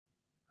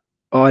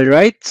All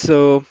right,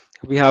 so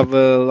we have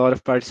a lot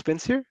of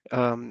participants here,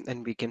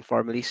 and we can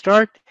formally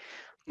start.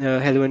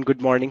 Hello and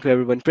good morning to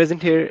everyone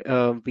present here.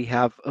 We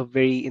have a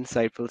very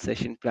insightful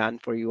session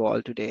planned for you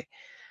all today.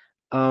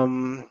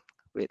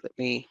 Wait, let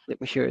me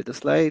share the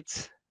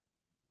slides.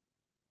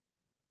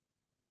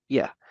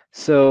 Yeah.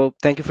 So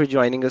thank you for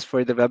joining us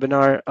for the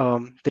webinar.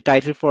 The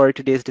title for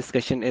today's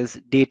discussion is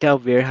Data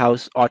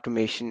Warehouse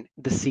Automation,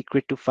 the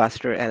Secret to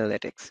Faster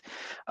Analytics.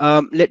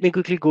 Let me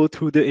quickly go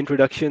through the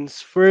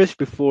introductions first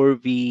before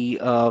we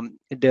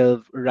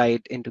delve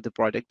right into the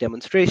product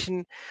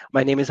demonstration.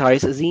 My name is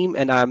Haris Azim,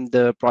 and I'm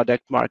the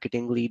product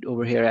marketing lead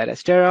over here at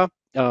Astera.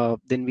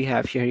 Then we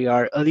have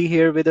Shahriar Ali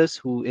here with us,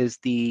 who is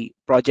the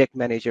project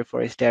manager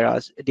for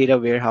Astera's data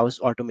warehouse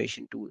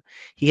automation tool.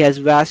 He has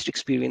vast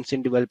experience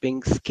in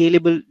developing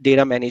scalable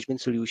data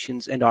management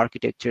solutions and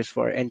architectures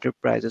for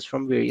enterprises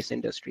from various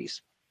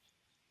industries.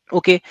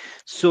 Okay,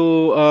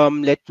 so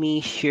let me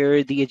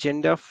share the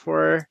agenda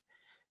for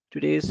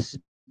today's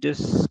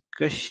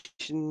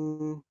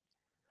discussion.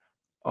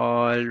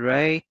 All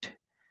right.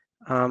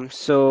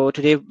 So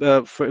today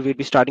we'll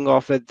be starting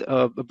off with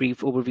a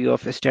brief overview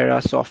of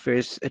Astera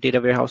Software's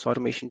data warehouse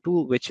automation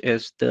tool, which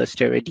is the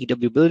Astera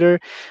DW Builder.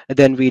 And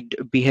then we'd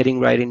be heading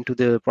right into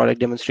the product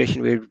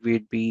demonstration where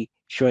we'd be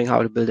showing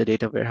how to build a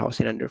data warehouse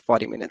in under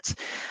 40 minutes.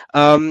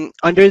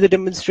 Under the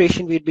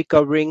demonstration, we'd be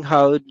covering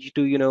how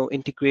to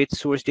integrate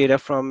source data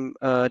from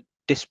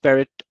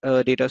disparate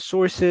data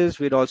sources.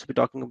 We'd also be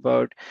talking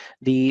about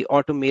the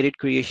automated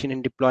creation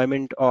and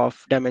deployment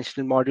of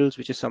dimensional models,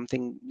 which is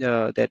something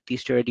that the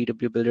Astera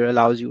DW Builder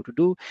allows you to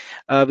do.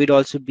 We'd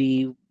also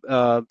be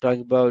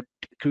talking about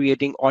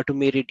creating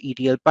automated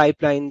ETL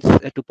pipelines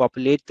to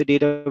populate the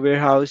data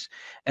warehouse,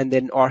 and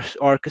then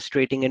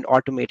orchestrating and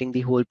automating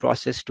the whole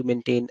process to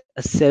maintain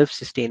a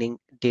self-sustaining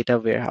data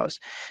warehouse.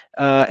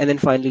 And then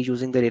finally,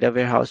 using the data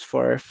warehouse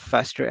for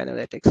faster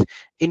analytics.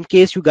 In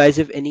case you guys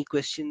have any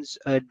questions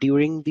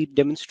during the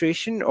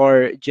demonstration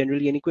or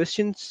generally any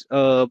questions,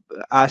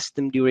 ask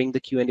them during the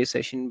Q&A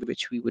session,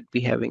 which we would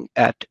be having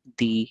at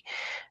the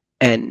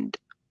end.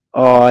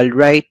 All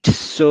right,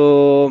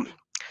 so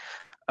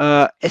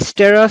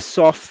Astera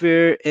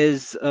Software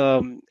is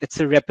it's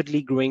a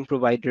rapidly growing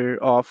provider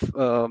of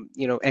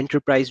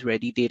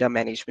enterprise-ready data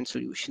management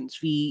solutions.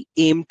 We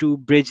aim to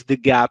bridge the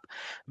gap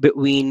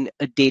between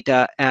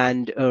data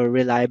and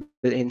reliable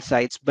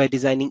insights by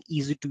designing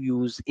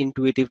easy-to-use,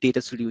 intuitive data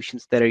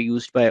solutions that are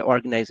used by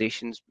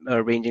organizations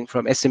ranging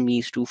from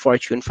SMEs to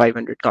Fortune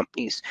 500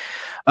 companies.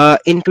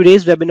 In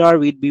today's webinar,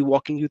 we'd be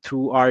walking you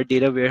through our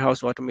data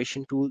warehouse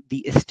automation tool,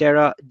 the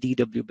Astera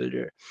DW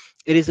Builder.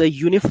 It is a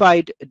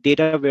unified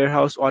data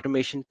warehouse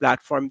automation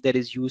platform that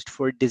is used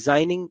for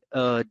designing,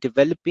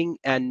 developing,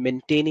 and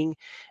maintaining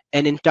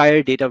an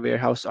entire data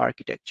warehouse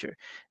architecture.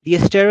 The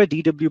Astera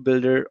DW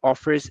Builder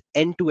offers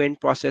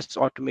end-to-end process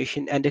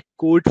automation and a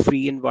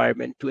code-free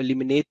environment to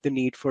eliminate the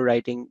need for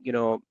writing,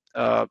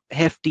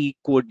 hefty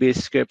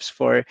code-based scripts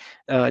for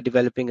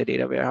developing a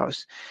data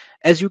warehouse.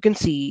 As you can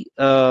see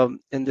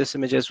in this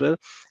image as well,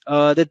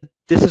 that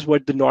this is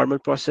what the normal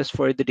process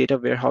for the data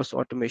warehouse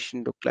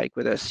automation look like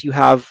with us. You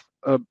have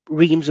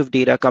reams of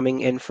data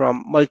coming in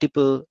from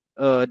multiple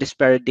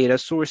disparate data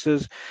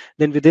sources.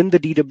 Then within the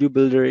DW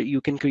Builder, you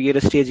can create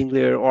a staging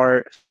layer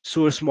or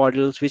source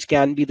models, which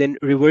can be then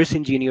reverse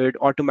engineered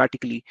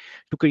automatically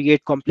to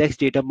create complex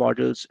data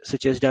models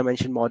such as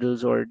dimension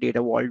models or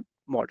data wall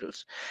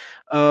models.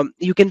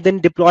 You can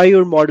then deploy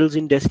your models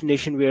in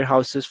destination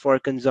warehouses for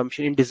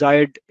consumption, in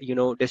desired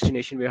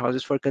destination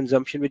warehouses for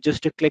consumption with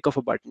just a click of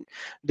a button.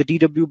 The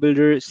DW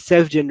Builder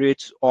self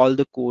generates all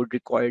the code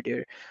required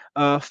here.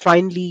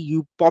 Finally,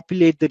 you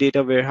populate the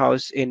data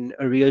warehouse in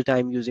a real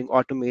time using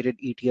automated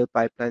ETL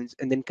pipelines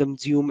and then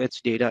consume its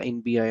data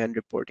in BI and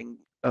reporting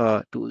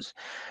tools.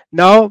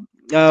 Now,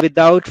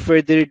 without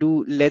further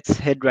ado, let's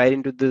head right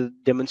into the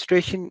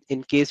demonstration.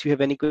 In case you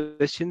have any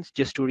questions,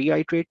 just to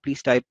reiterate,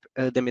 please type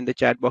them in the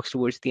chat box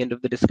towards the end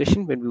of the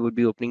discussion when we would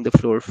be opening the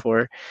floor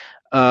for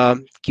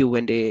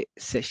Q&A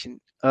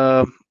session.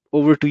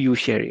 Over to you,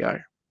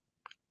 Shariar.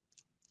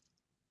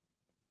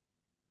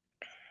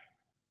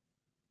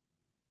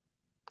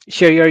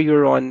 Shariar,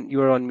 you're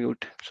on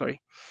mute.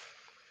 Sorry.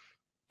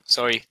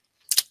 Sorry,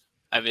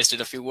 I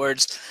wasted a few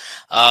words.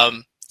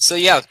 So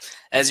yeah,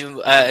 as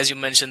you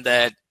mentioned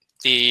that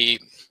the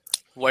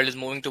world is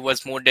moving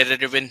towards more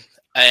data-driven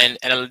and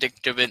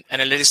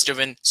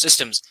analytics-driven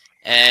systems,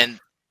 and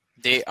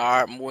they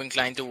are more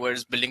inclined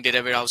towards building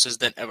data warehouses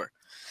than ever.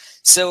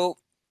 So,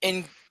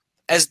 in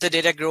as the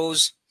data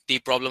grows, the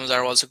problems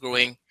are also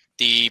growing.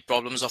 The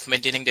problems of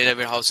maintaining data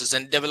warehouses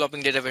and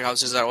developing data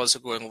warehouses are also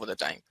growing over the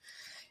time.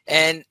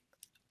 And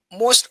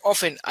most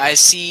often I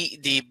see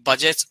the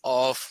budgets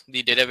of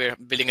the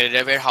building a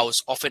data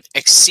warehouse often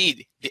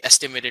exceed the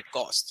estimated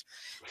cost,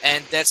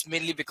 and that's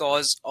mainly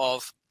because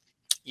of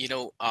you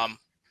know um,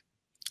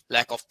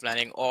 lack of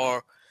planning,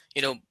 or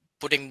you know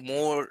putting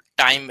more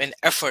time and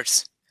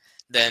efforts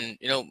than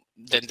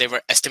they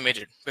were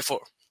estimated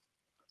before.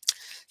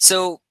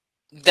 So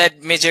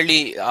that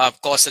majorly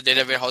caused the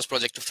data warehouse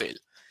project to fail.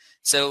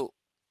 So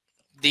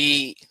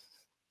the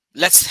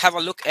let's have a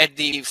look at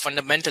the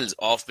fundamentals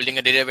of building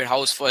a data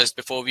warehouse first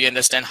before we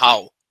understand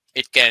how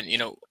it can,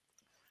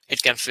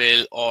 it can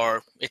fail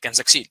or it can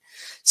succeed.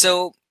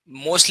 So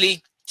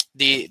mostly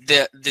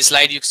the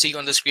slide you see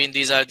on the screen,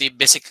 these are the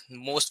basic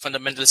most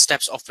fundamental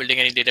steps of building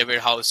any data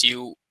warehouse.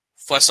 You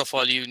first of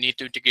all, you need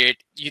to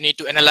integrate, you need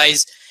to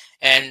analyze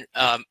and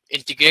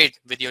integrate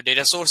with your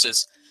data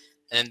sources.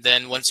 And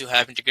then once you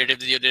have integrated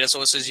with your data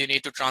sources, you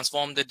need to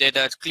transform the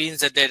data,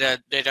 cleanse the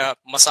data,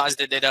 massage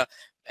the data,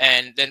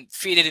 and then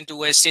feed it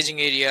into a staging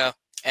area.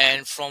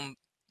 And from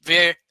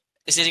where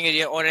a staging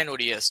area or an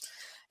ODS,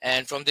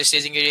 and from the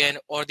staging area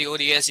or the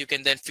ODS, you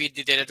can then feed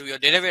the data to your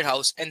data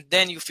warehouse, and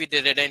then you feed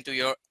the data into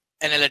your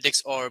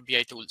analytics or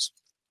BI tools.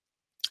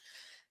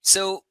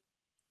 So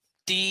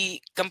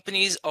the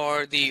companies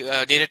or the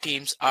data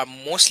teams are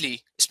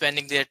mostly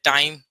spending their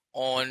time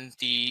on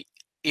the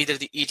either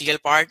the ETL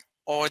part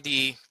or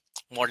the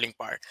modeling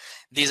part.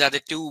 These are the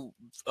two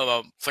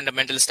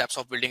fundamental steps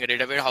of building a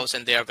data warehouse,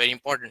 and they are very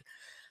important.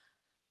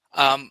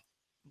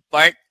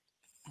 But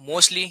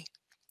mostly,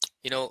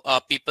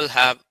 people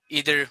have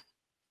either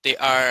they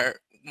are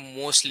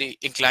mostly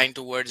inclined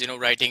towards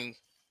writing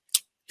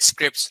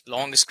scripts,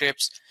 long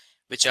scripts,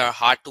 which are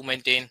hard to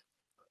maintain,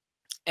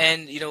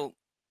 and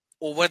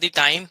over the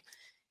time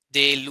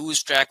they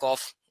lose track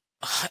of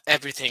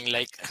everything.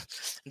 Like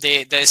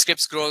the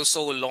scripts grow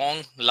so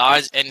long,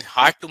 large, and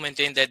hard to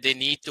maintain that they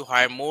need to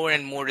hire more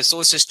and more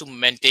resources to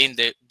maintain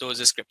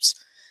those scripts.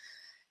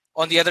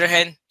 On the other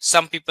hand,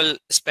 some people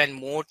spend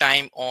more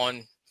time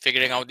on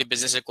figuring out the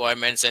business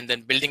requirements and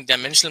then building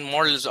dimensional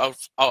models out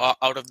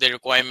of the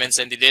requirements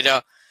and the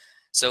data.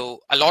 So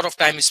a lot of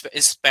time is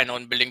spent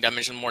on building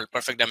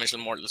perfect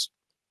dimensional models.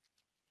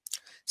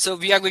 So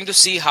we are going to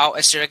see how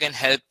Astera can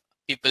help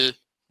people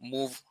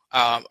move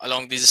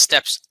along these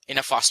steps in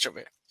a faster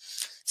way.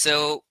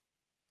 So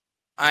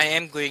I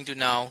am going to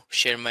now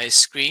share my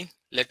screen.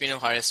 Let me know,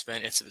 Haris,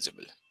 when it's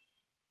visible.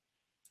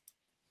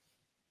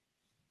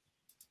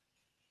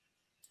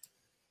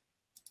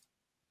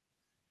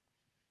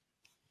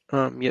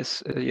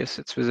 Yes,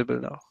 it's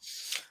visible now.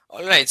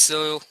 All right,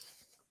 so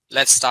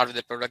let's start with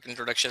the product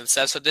introduction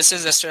itself. So this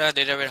is Astera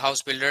Data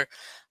Warehouse Builder.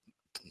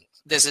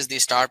 This is the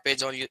start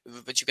page on you,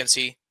 which you can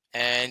see,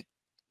 and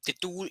the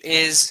tool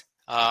is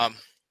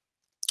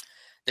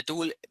the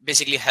tool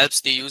basically helps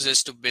the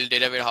users to build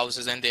data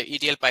warehouses and their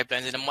ETL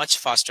pipelines in a much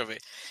faster way.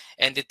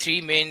 And the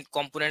three main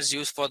components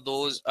used for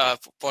those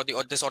for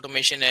this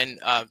automation and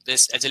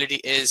this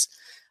agility is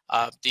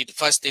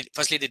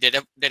firstly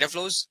the data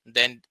flows,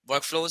 then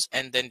workflows,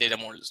 and then data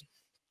models.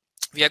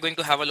 We are going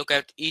to have a look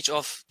at each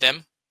of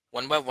them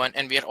one by one,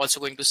 and we are also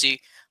going to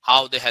see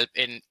how they help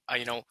in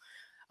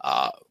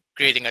uh,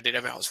 creating a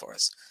data warehouse for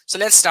us. So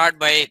let's start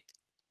by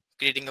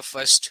creating a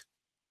first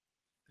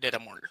data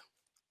model.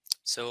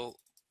 So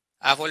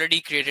I've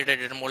already created a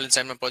data model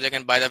inside my project,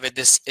 and by the way,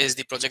 this is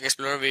the project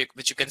explorer,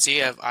 which you can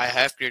see I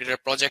have created a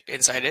project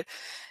inside it,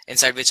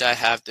 inside which I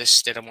have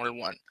this data model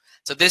one.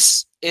 So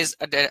this is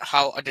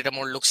how a data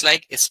model looks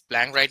like. It's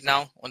blank right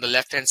now. On the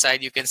left hand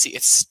side, you can see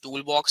its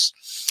toolbox.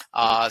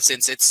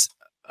 Since it's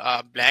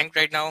blank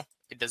right now,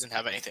 it doesn't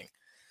have anything.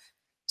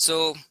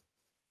 So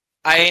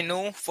I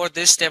know for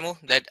this demo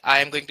that I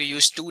am going to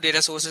use two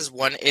data sources.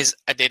 One is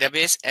a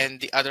database and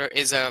the other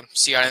is a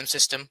CRM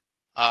system.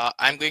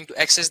 I'm going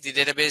to access the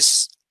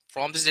database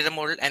from this data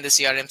model and the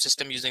CRM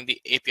system using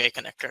the API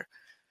connector.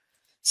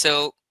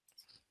 So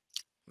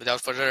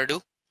without further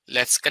ado,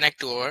 let's connect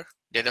to our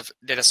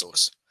data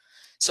source.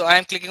 So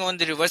I'm clicking on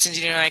the reverse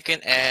engineer icon,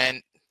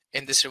 and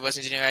in this reverse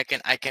engineer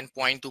icon, I can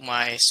point to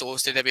my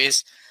source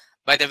database.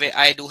 By the way,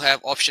 I do have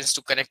options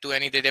to connect to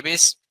any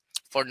database.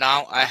 For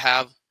now, I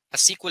have a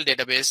SQL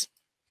database,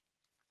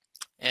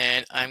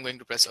 and I'm going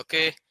to press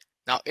OK.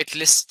 Now it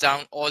lists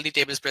down all the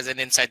tables present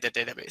inside the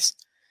database.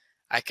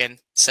 I can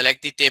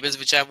select the tables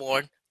which I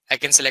want. I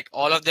can select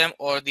all of them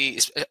or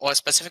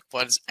specific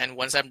ones, and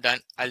once I'm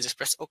done, I'll just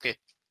press OK.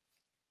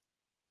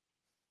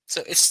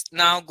 So it's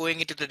now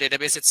going into the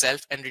database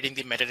itself and reading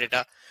the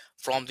metadata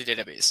from the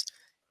database.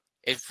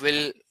 It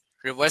will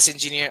reverse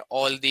engineer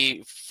all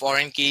the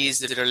foreign keys,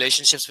 the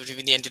relationships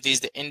between the entities,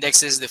 the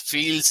indexes, the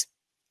fields,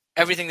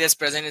 everything that's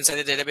present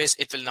inside the database.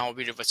 It will now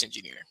be reverse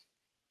engineered.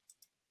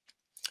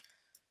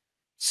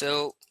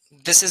 So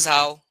this is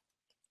how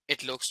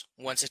it looks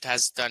once it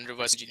has done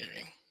reverse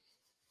engineering.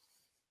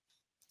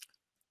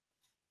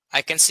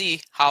 I can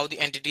see how the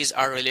entities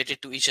are related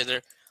to each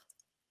other,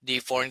 the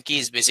foreign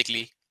keys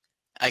basically.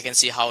 I can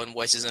see how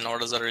invoices and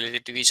orders are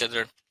related to each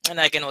other, and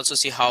I can also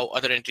see how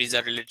other entities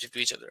are related to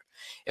each other.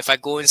 If I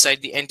go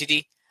inside the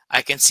entity,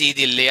 I can see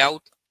the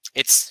layout,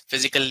 its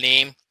physical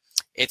name,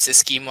 its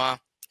schema,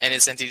 and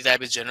its entity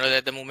type is general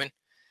at the moment.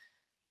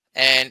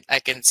 And I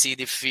can see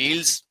the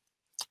fields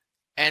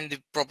and the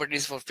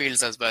properties for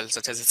fields as well,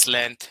 such as its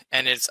length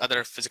and its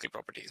other physical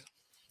properties.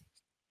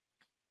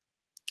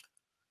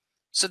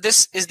 So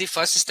this is the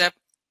first step.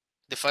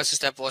 The first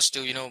step was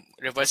to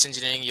reverse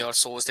engineering your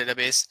source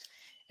database.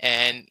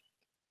 And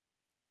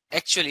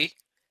actually,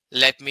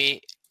 let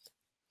me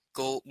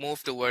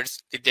move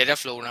towards the data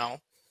flow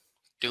now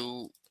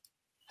to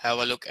have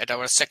a look at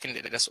our second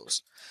data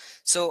source.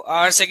 So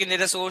our second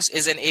data source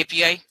is an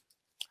API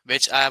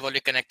which I have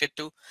already connected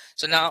to.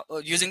 So now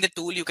using the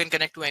tool, you can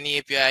connect to any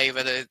API,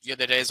 whether your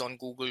data is on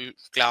Google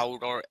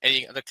Cloud or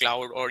any other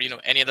cloud, or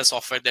any other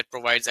software that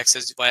provides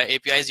access via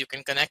APIs. You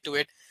can connect to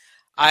it.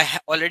 I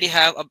have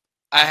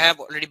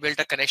already built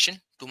a connection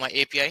to my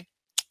API,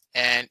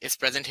 and it's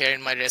present here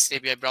in my REST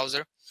API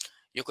browser.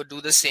 You could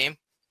do the same.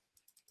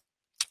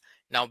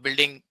 Now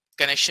building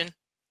connection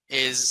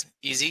is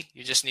easy.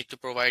 You just need to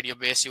provide your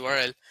base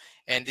URL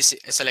and this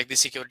select the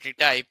security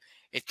type.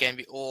 It can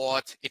be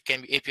OAuth, it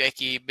can be API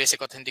key,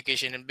 basic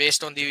authentication, and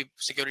based on the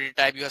security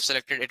type you have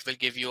selected, it will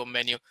give you a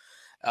menu.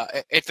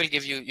 It will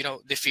give you,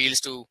 the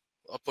fields to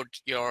put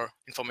your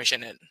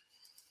information in.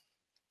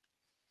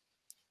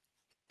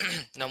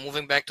 Now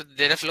moving back to the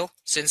data flow,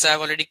 since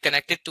I've already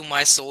connected to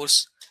my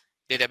source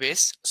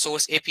database,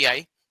 source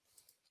API,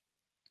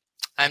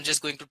 I'm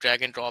just going to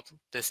drag and drop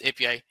this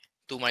API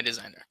to my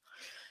designer.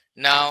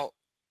 Now,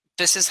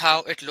 this is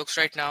how it looks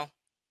right now.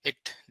 It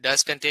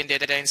does contain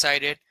data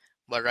inside it,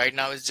 but right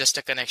now it's just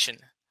a connection.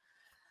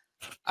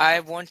 I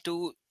want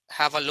to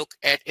have a look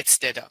at its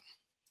data.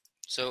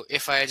 So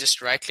if I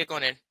just right click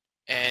on it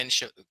and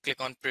click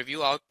on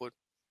preview output,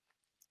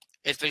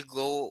 it will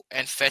go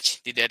and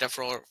fetch the data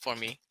for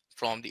me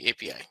from the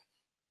API.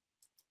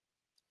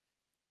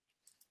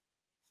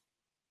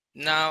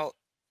 Now,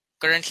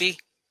 currently,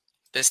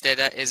 this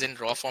data is in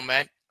raw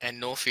format and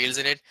no fields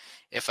in it.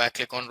 If I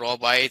click on raw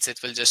bytes,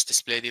 it will just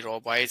display the raw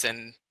bytes,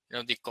 and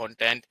the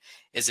content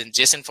is in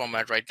JSON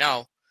format right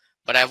now.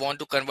 But I want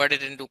to convert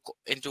it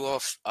into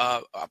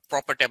a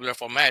proper tabular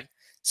format.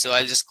 So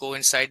I'll just go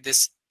inside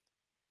this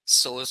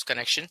source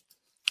connection,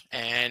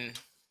 and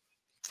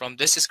from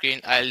this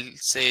screen, I'll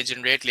say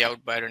generate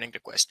layout by running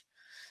request.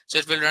 So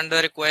it will run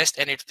the request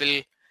and it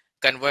will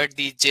convert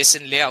the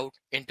JSON layout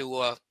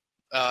into a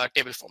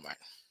table format.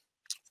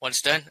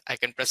 Once done, I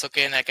can press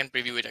OK and I can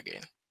preview it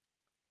again.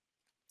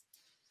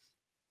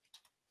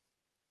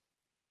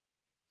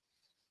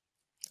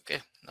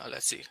 Okay, now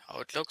let's see how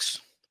it looks.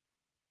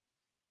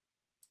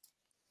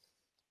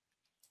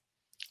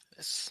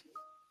 Let's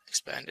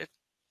expand it.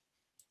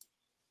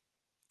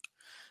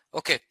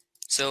 Okay,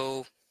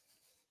 so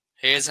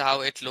here's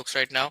how it looks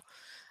right now.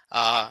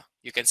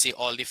 You can see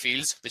all the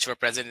fields which were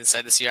present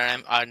inside the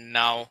CRM are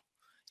now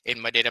in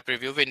my data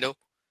preview window.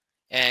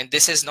 And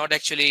this is not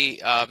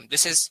actually,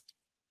 this is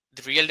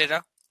the real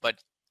data, but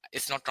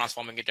it's not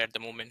transforming it at the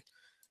moment.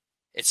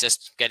 It's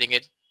just getting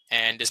it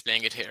and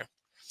displaying it here.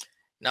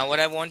 Now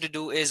what I want to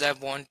do is I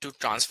want to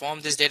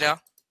transform this data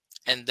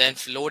and then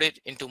load it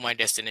into my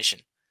destination.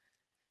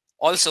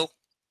 Also,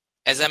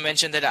 as I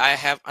mentioned that I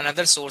have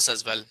another source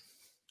as well,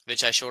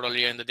 which I showed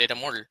earlier in the data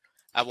model.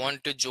 I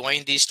want to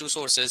join these two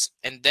sources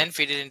and then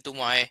feed it into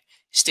my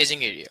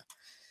staging area.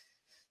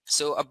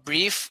 So a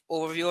brief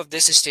overview of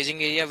this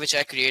staging area which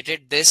I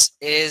created. This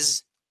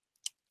is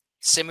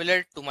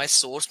similar to my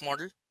source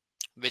model,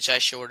 which I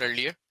showed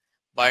earlier,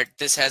 but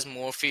this has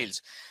more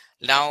fields.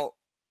 Now,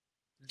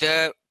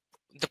 the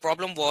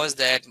problem was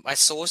that my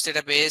source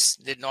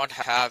database did not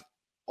have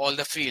all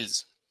the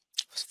fields,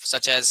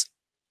 such as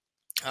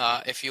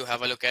if you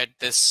have a look at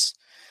this,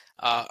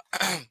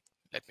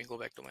 let me go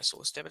back to my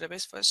source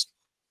database first.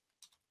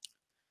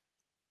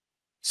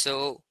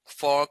 So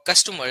for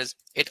customers,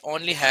 it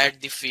only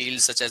had the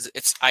fields such as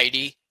its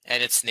ID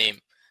and its name,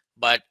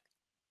 but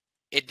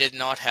it did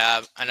not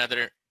have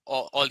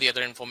all the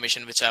other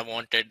information which I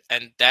wanted,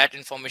 and that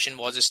information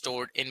was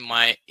stored in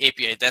my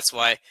API. That's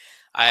why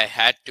I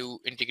had to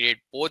integrate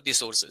both the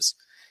sources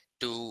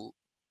to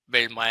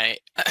build my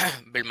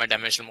build my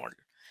dimensional model.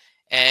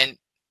 And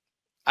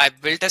I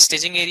built a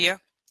staging area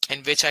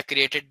in which I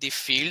created the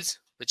fields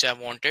which I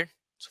wanted.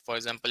 So for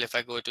example, if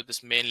I go to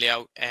this main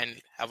layout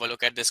and have a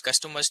look at this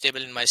customers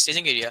table in my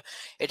staging area,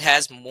 it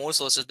has more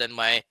sources than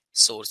my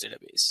source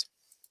database,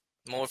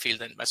 more fields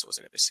than my source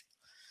database.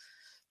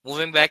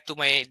 Moving back to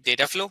my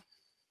data flow.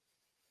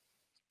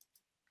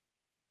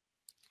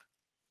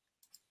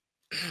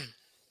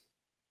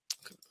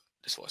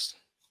 This was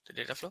the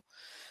data flow.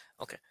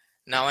 Okay.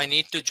 Now I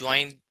need to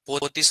join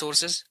both the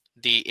sources,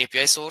 the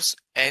API source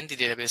and the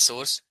database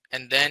source,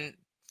 and then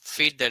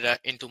feed data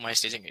into my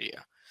staging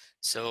area.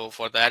 So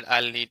for that,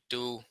 I'll need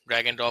to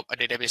drag and drop a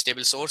database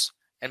table source.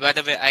 And by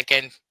the way, I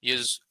can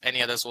use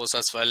any other source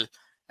as well,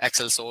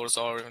 Excel source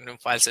or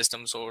file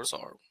system source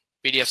or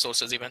PDF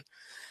sources even.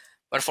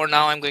 But for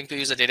now, I'm going to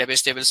use a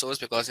database table source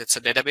because it's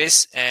a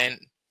database. And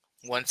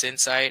once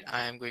inside,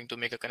 I am going to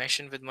make a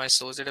connection with my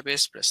source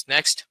database, press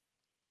next.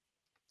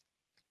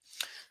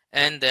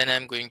 And then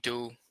I'm going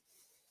to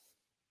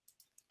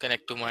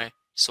connect to my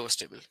source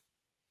table.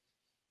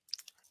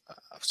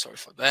 Sorry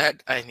for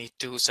that. I need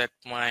to set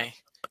my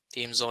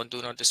themes on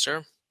do not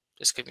disturb.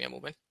 Just give me a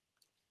moment.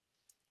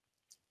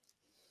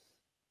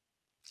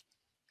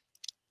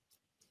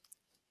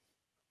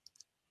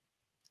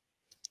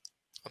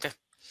 Okay.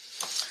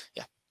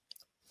 Yeah.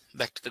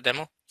 Back to the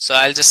demo. So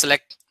I'll just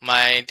select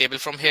my table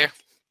from here,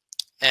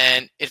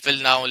 and it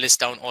will now list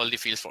down all the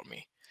fields for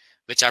me,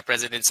 which are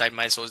present inside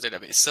my source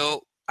database.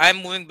 So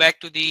I'm moving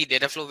back to the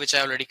data flow which I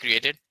already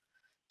created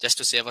just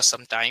to save us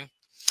some time.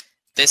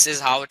 This is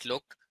how it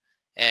looked,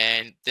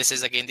 and this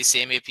is again the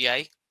same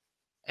API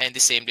and the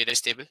same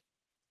database table.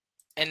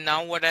 And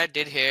now what I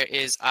did here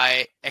is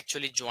I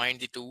actually joined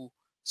the two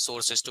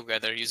sources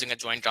together using a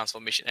join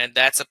transformation, and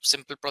that's a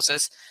simple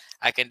process.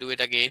 I can do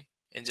it again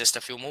in just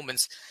a few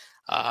moments.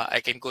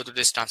 I can go to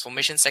this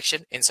transformation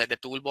section inside the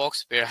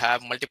toolbox where I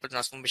have multiple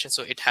transformations.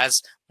 So it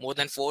has more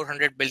than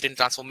 400 built-in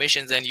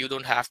transformations, and you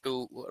don't have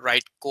to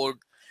write code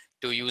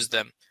to use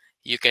them.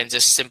 You can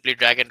just simply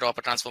drag and drop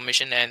a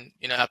transformation and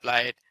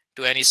apply it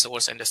to any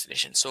source and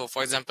destination. So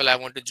for example, I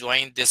want to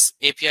join this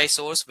API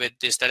source with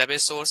this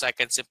database source. I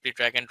can simply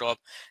drag and drop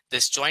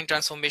this join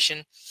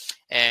transformation,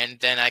 and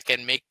then I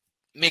can make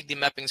the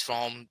mappings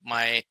from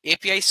my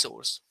API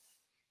source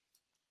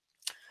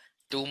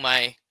to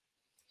my,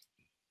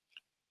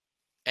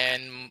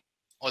 and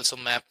also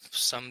map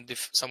some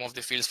of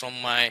the fields from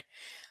my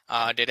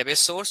database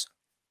source.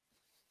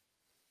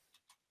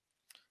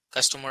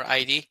 Customer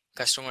ID,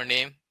 customer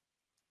name,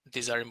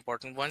 these are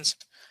important ones.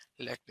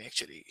 Let me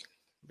actually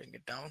bring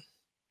it down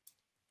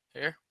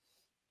here.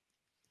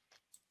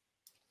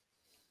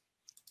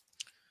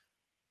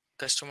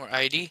 Customer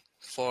ID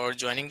for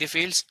joining the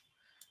fields,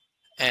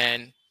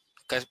 and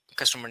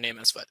customer name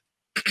as well.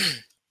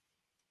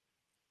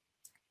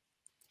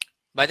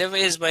 By the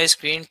way, is my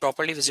screen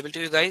properly visible to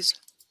you guys?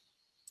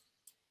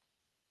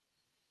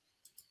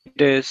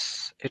 It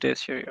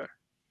is here.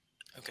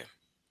 Okay.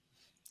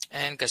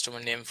 And customer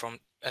name from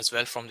as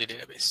well from the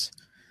database.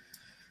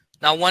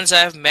 Now, once I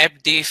have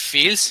mapped the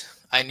fields,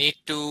 I need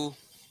to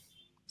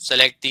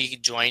select the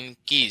join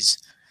keys.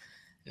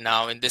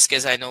 Now, in this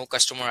case, I know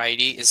customer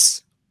ID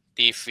is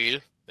the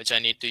field which I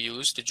need to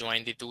use to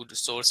join the two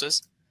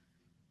sources.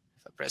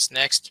 If I press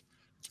next,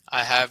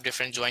 I have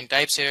different join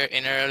types here: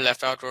 inner,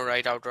 left outer,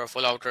 right outer,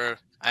 full outer.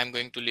 I'm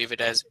going to leave it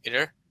as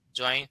inner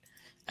join.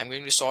 I'm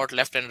going to sort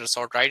left and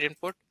sort right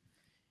input.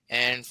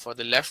 And for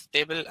the left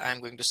table, I'm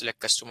going to select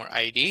customer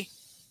ID.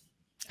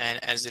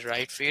 And as the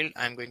right field,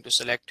 I'm going to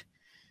select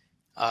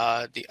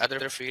the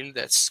other field,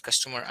 that's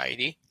customer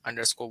ID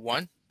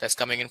 _1, that's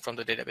coming in from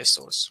the database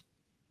source.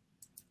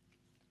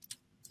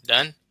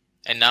 Done.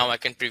 And now I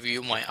can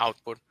preview my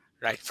output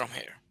right from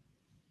here.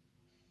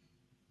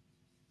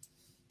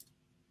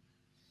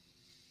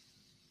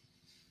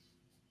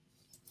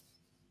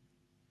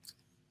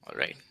 All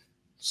right,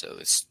 so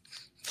it's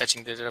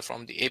fetching data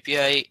from the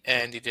API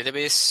and the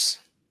database.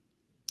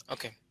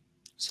 Okay,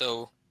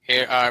 so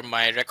here are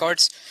my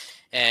records,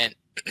 and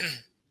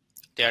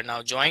they are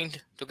now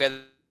joined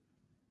together.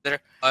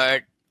 But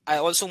I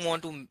also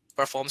want to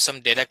perform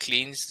some data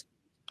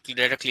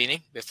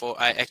cleaning before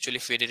I actually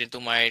feed it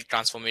into my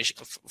transformation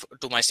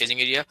to my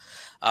staging area.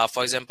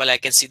 For example, I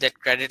can see that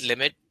credit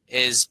limit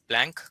is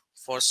blank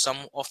for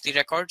some of the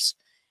records,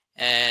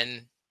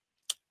 and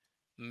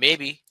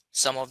maybe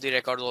some of the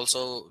records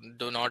also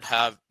do not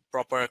have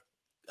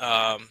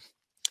um,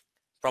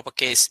 proper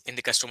case in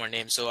the customer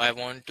name. So I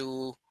want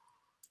to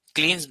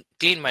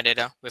clean my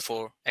data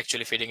before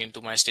actually feeding into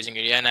my staging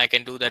area, and I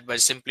can do that by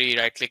simply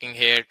right clicking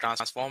here,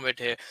 transform it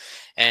here,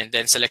 and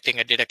then selecting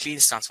a data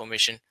cleans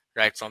transformation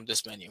right from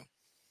this menu.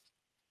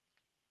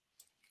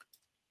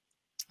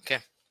 Okay,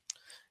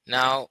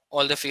 now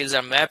all the fields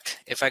are mapped.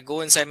 If I go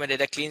inside my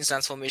data cleans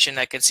transformation,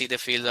 I can see the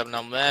fields are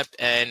now mapped,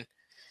 and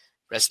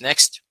press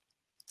next.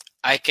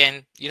 I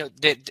can,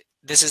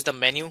 this is the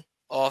menu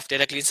of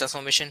data cleans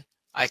transformation.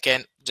 I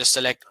can just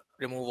select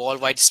remove all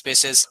white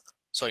spaces,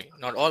 sorry,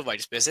 not all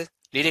white spaces,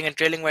 leading and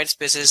trailing white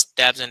spaces,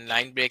 tabs and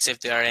line breaks if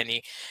there are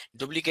any,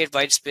 duplicate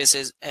white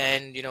spaces,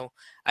 and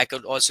I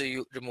could also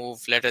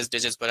remove letters,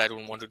 digits, but I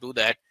don't want to do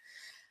that.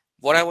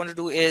 What I want to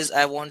do is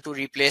I want to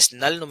replace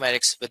null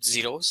numerics with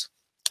zeros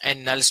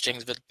and null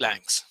strings with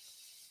blanks.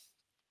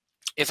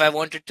 If I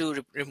wanted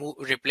to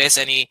replace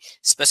any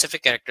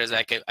specific characters,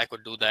 I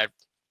could do that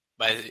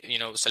by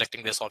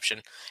selecting this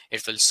option.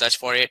 It will search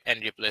for it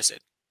and replace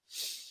it.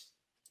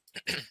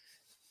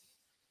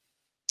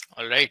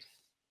 All right,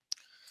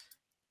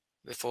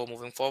 before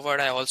moving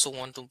forward, I also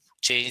want to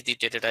change the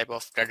data type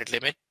of credit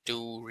limit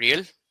to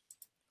real,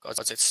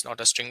 because it's not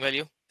a string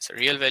value, it's a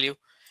real value.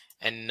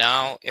 And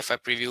now if I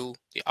preview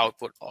the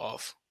output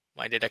of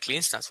my data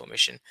cleans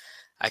transformation,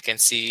 I can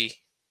see,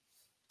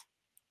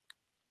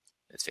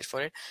 let's wait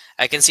for it,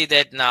 I can see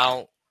that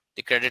now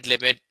the credit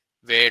limit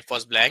where it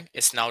was blank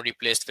is now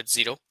replaced with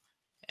 0,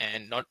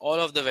 and not all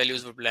of the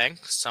values were blank,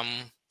 some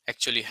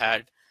actually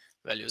had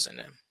values in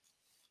them.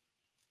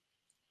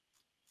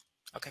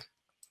 Okay,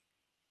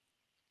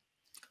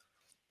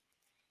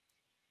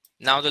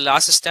 now the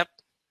last step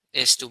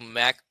is to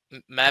map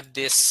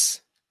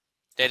this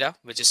data,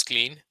 which is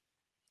clean,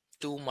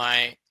 to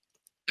my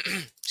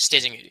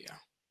staging area.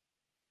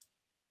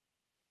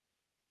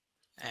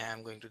 And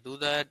I'm going to do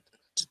that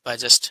by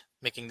just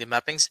making the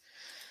mappings.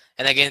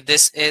 And again,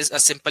 this is a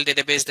simple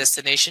database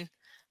destination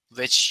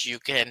which you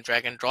can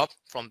drag and drop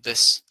from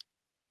this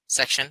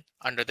section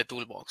under the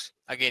toolbox.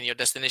 Again, your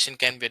destination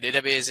can be a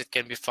database, it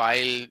can be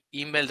file,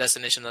 email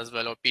destination as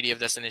well, or PDF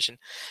destination.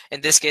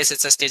 In this case,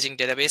 it's a staging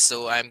database,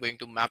 so I'm going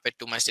to map it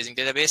to my staging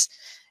database.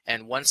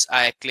 And once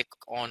I click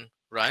on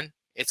run,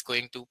 it's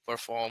going to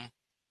perform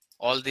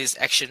all these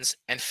actions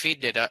and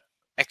feed data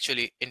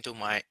actually into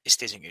my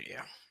staging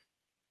area,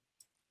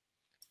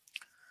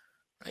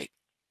 right?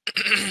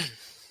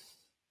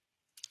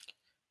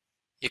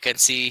 You can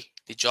see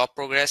the job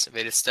progress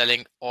where it's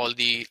telling all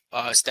the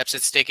steps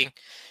it's taking.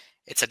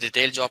 It's a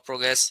detailed job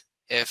progress.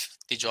 If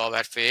the job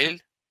had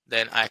failed,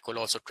 then I could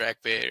also track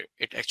where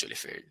it actually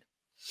failed.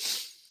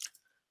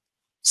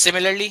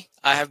 Similarly,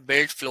 I have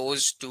built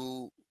flows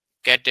to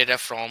get data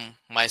from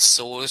my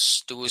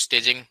source to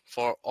staging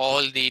for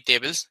all the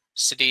tables,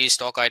 city,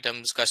 stock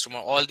items, customer,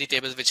 all the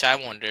tables which I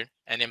wanted,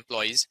 and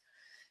employees.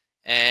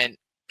 And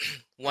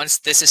once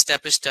this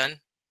step is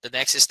done, the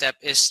next step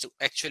is to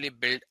actually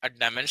build a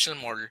dimensional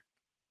model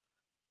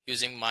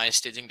using my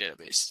staging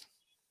database,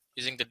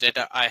 using the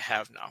data I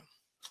have now.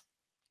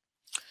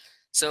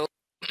 So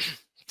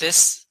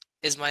this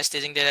is my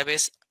staging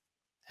database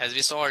as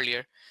we saw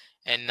earlier,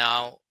 and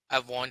now I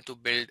want to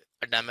build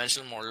a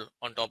dimensional model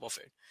on top of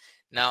it.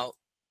 Now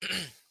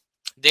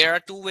there are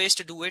two ways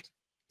to do it.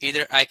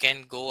 Either I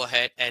can go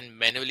ahead and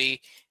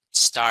manually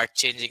start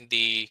changing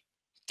the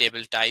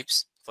table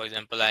types. For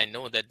example, I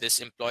know that this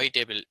employee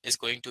table is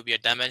going to be a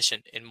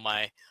dimension in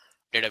my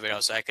data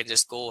warehouse, so I can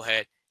just go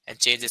ahead and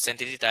change its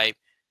entity type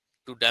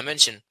to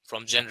dimension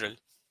from general,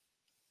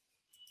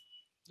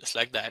 just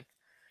like that.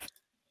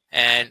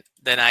 And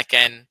then I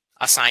can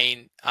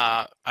assign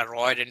a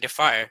raw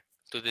identifier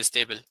to this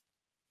table.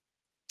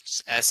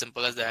 It's as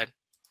simple as that.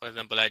 For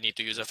example, I need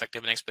to use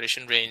effective and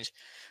expiration range.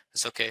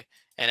 It's okay.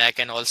 And I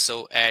can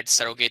also add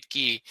surrogate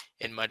key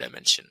in my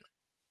dimension.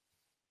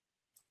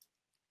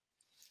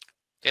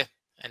 Okay,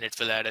 and it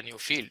will add a new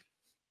field.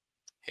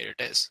 Here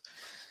it is.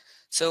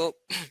 So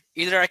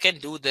either I can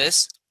do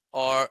this,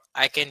 or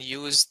I can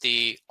use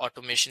the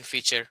automation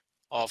feature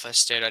of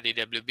Astera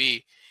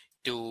DWB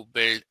to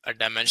build a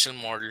dimensional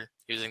model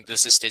using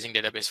this staging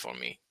database for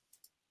me.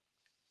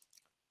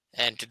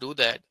 And to do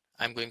that,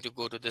 I'm going to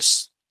go to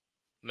this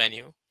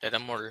menu, data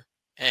model,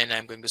 and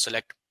I'm going to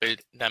select build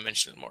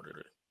dimensional model.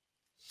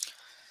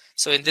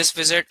 So in this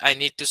wizard, I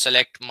need to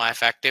select my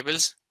fact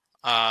tables,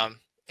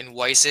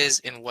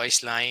 invoices,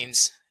 invoice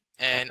lines,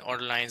 and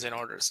order lines and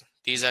orders.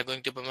 These are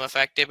going to be my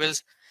fact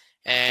tables,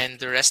 and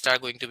the rest are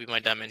going to be my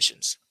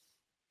dimensions.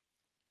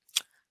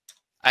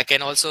 I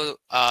can also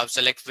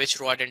select which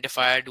row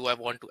identifier do I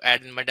want to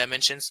add in my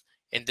dimensions.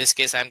 In this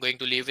case, I'm going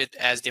to leave it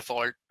as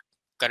default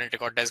current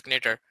record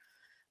designator,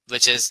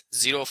 which is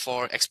 0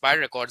 for expired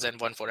records and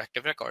 1 for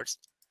active records.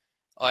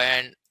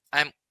 And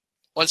I'm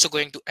also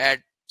going to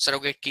add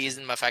surrogate keys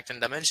in my fact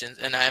and dimensions,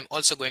 and I'm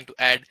also going to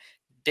add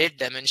date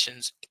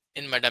dimensions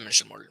in my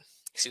dimension model.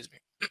 Excuse me.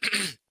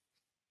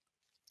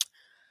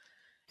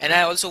 And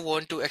I also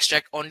want to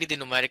extract only the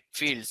numeric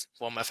fields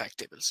for my fact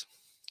tables.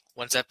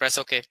 Once I press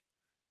OK,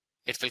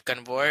 it will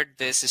convert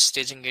this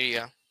staging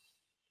area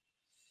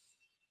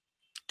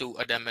to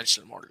a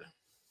dimensional model.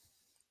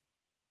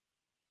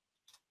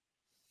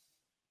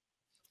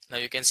 Now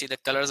you can see the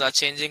colors are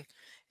changing.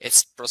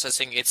 It's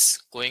processing,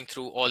 it's going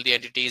through all the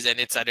entities, and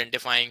it's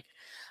identifying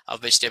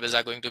which tables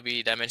are going to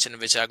be dimension,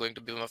 which are going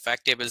to be my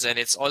fact tables, and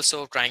it's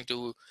also trying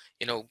to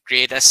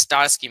create a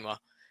star schema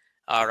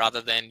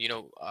rather than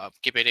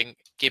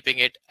keeping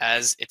it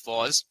as it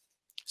was.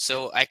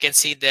 So I can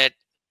see that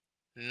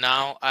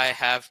now I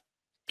have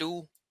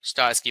two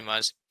star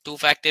schemas, two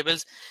fact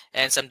tables,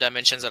 and some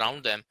dimensions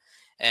around them,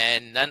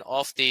 and none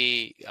of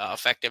the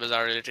fact tables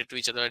are related to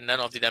each other, and none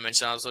of the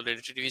dimensions are also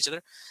related to each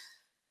other.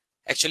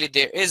 Actually,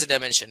 there is a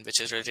dimension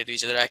which is related to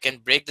each other. I can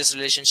break this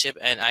relationship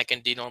and I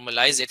can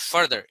denormalize it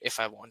further if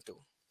I want to.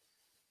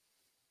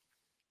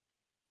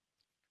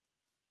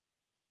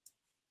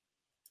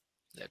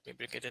 Let me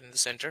bring it in the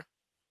center.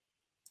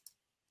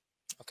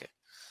 Okay.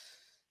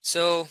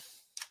 So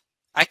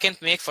I can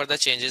make further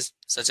changes,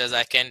 such as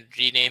I can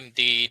rename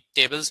the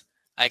tables.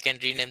 I can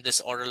rename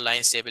this order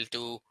lines table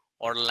to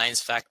order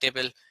lines fact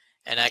table,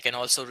 and I can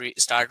also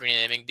start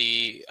renaming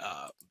the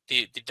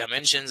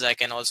dimensions. I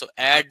can also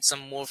add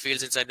some more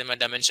fields inside my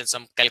dimension,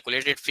 some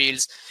calculated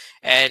fields,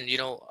 and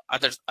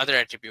other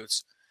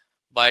attributes.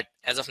 But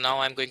as of now,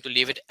 I'm going to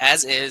leave it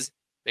as is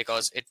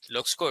because it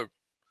looks good.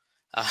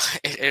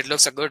 It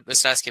looks a good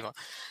star schema,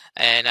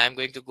 and I'm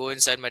going to go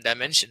inside my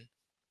dimension.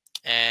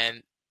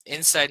 And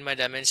inside my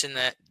dimension,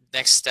 the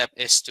next step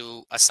is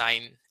to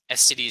assign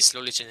STDs,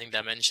 slowly changing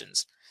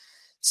dimensions.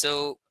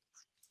 So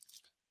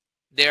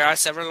there are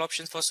several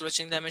options for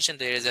switching dimension.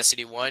 There is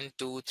STD 1,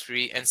 2,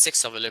 3, and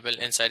 6 available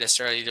inside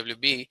Astera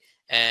DWB,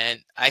 and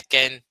I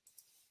can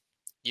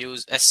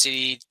use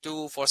STD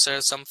 2 for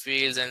some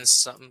fields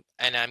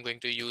and I'm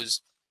going to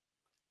use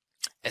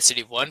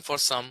STD 1 for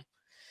some.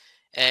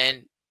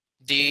 And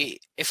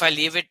if I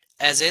leave it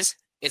as is,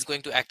 it's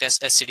going to act as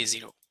STD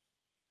 0.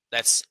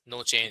 That's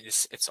no change.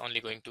 It's only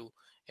going to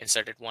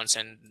insert it once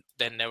and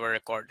then never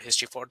record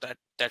history for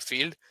that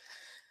field.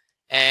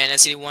 And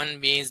SCD1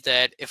 means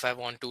that if I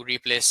want to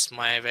replace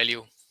my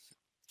value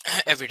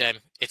every time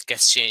it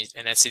gets changed,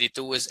 and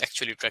SCD2 is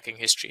actually tracking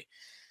history.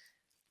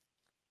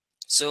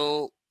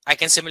 So I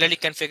can similarly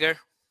configure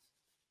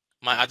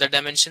my other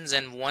dimensions,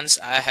 and once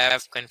I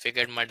have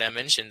configured my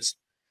dimensions,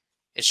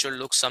 it should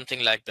look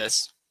something like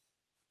this.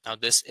 Now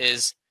this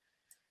is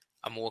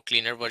a more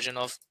cleaner version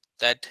of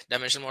that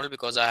dimension model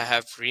because I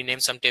have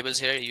renamed some tables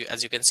here.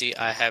 As you can see,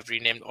 I have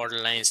renamed order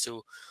lines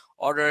to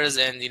orders,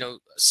 and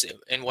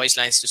invoice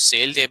lines to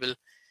sale table.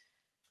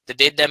 The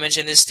date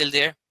dimension is still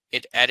there.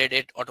 It added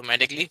it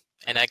automatically,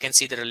 and I can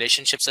see the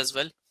relationships as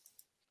well.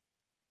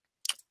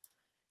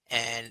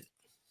 And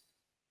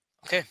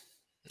okay,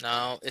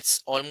 now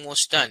it's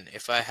almost done.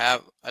 If I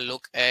have a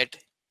look at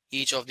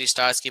each of these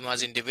star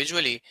schemas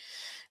individually,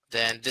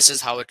 then this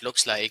is how it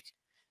looks like.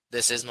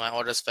 This is my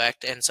orders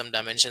fact and some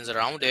dimensions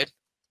around it.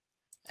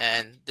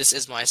 And this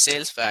is my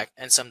sales fact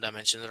and some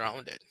dimensions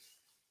around it.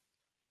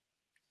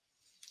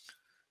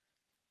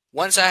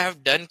 Once I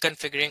have done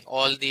configuring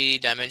all the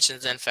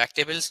dimensions and fact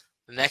tables,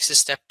 the next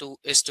step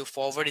is to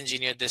forward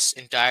engineer this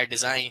entire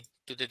design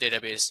to the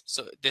database.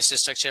 So this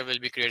structure will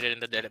be created in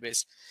the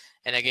database.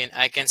 And again,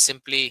 I can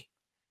simply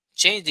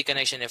change the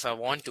connection if I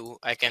want to.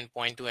 I can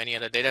point to any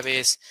other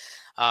database.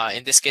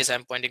 In this case,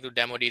 I'm pointing to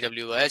demo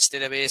DWH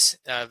database,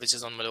 which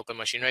is on my local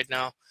machine right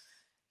now.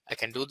 I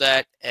can do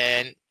that,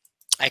 and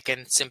I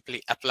can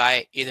simply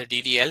apply either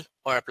DDL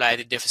or apply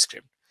the diff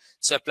script.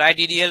 So apply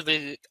DDL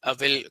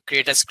will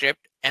create a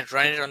script and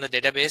run it on the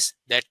database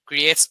that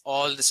creates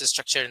all this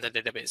structure in the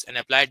database. And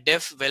apply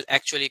diff will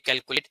actually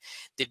calculate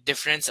the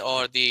difference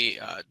or the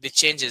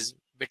changes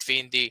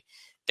between the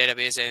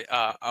database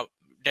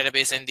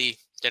and the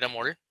data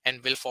model,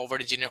 and will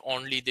forward engineer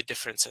only the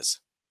differences.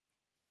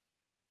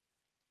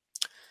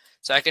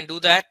 So I can do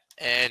that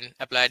and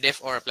apply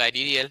diff or apply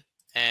DDL,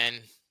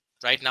 and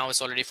right now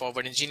it's already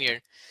forward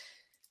engineered.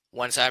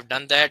 Once I've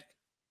done that,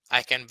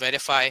 I can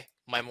verify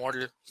my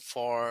model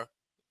for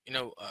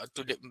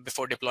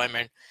before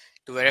deployment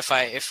to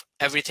verify if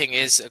everything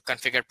is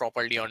configured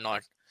properly or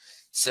not.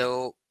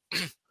 So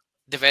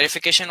the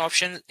verification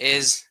option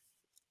is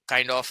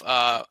kind of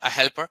a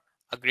helper,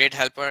 a great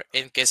helper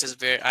in cases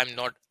where I'm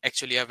not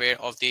actually aware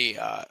of the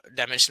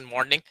dimension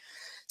modeling.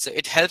 So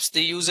it helps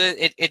the user.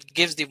 It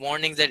gives the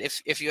warning that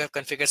if you have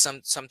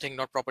configured something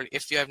not properly,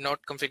 if you have not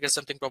configured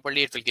something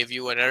properly, it will give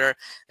you an error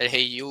that, hey,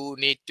 you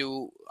need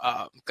to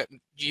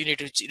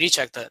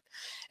recheck that.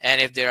 And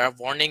if there are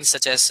warnings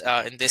such as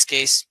in this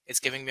case, it's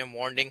giving me a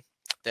warning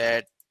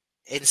that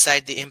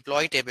inside the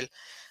employee table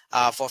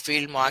for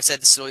field marks at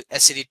the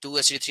SCD2,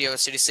 SCD3, or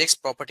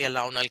SCD6, property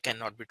allow null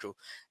cannot be true.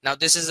 Now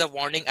this is a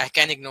warning. I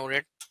can ignore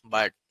it,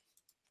 but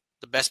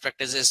the best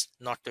practice is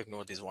not to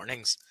ignore these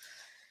warnings.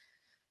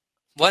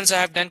 Once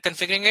I have done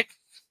configuring it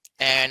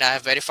and I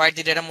have verified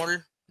the data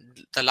model,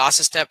 the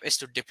last step is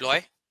to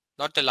deploy.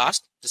 Not the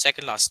last, the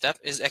second last step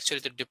is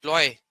actually to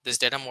deploy this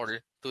data model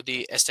to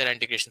the Astera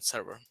integration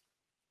server.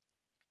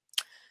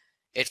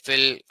 It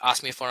will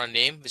ask me for a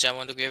name which I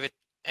want to give it,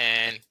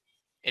 and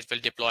it will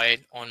deploy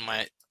it on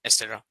my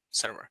Astera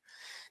server.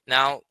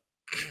 Now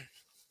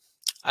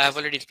I have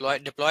already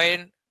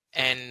deployed,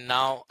 and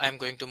now I'm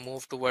going to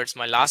move towards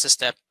my last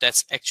step.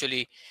 That's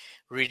actually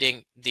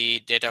reading the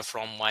data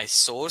from my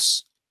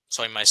source,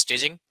 my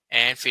staging,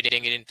 and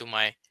feeding it into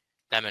my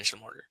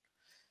dimensional model.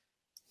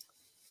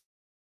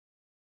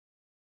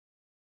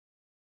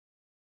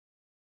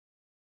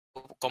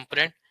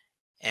 Component,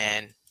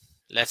 and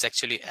let's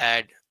actually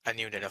add a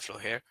new data flow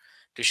here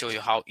to show you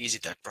how easy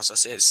that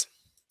process is.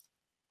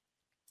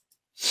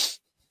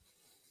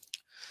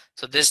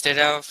 So this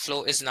data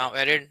flow is now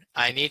added.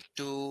 I need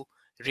to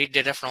read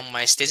data from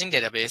my staging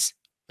database,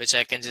 which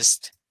I can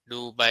just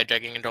do by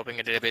dragging and dropping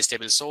a database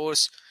table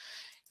source,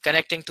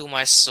 connecting to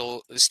my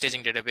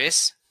staging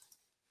database.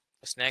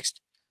 What's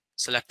next?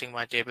 Selecting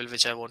my table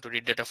which I want to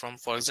read data from.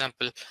 For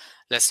example,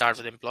 let's start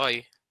with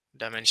employee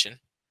dimension.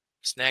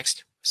 What's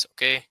next? It's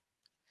okay.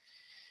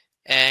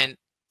 And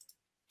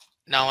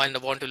now I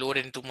want to load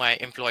it into my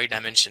employee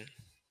dimension.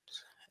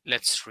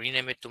 Let's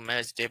rename it to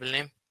manage table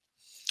name.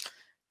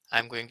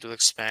 I'm going to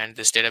expand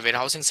this data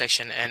warehousing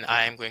section, and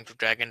I am going to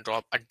drag and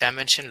drop a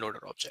dimension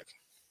loader object.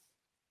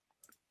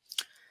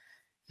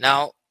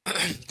 Now,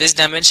 this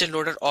dimension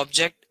loader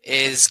object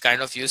is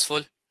kind of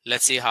useful.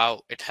 Let's see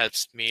how it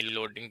helps me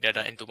loading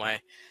data into my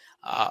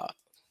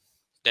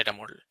data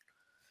model.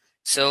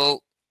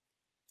 So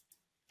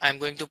I'm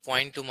going to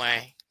point to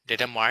my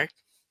data mart.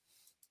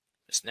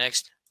 Just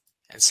next,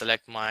 and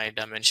select my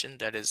dimension,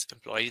 that is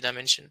employee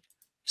dimension.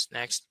 Just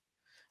next,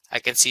 I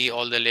can see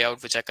all the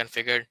layout which I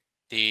configured,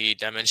 the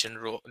dimension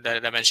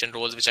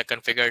roles which I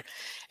configured.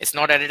 It's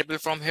not editable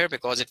from here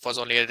because it was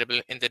only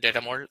editable in the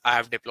data model. I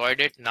have deployed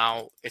it.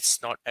 Now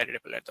it's not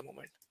editable at the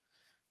moment.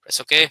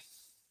 Press OK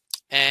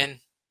and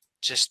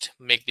just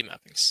make the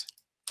mappings.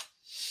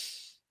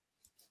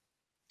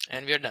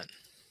 And we are done.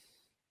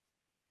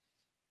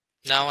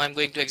 Now I'm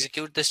going to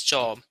execute this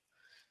job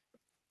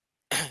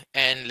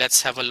and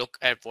let's have a look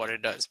at what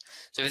it does.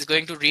 So it's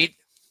going to read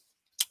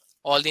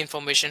all the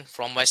information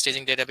from my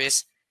staging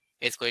database.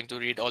 It's going to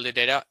read all the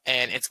data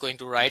and it's going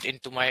to write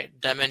into my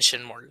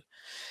dimension model.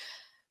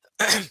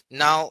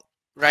 Now,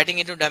 writing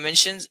into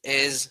dimensions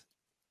is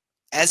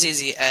as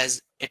easy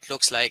as it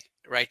looks like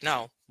right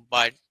now,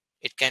 but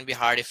it can be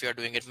hard if you're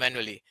doing it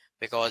manually,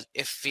 because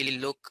if we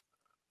look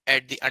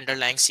at the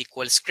underlying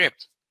SQL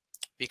script,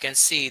 we can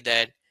see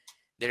that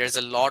there is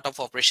a lot of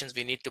operations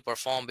we need to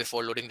perform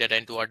before loading data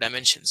into our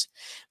dimensions.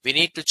 We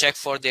need to check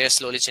for their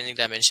slowly changing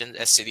dimensions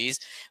as series.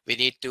 We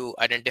need to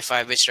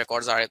identify which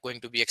records are going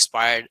to be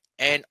expired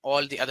and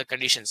all the other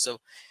conditions. So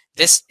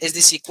this is the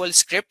SQL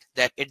script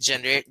that it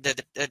generate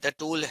that the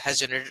tool has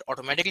generated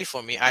automatically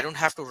for me. I don't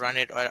have to run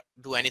it or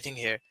do anything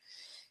here.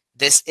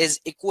 This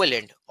is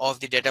equivalent of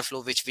the data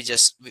flow which we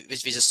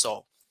just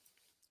saw.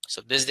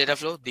 So this data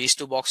flow, these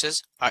two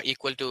boxes are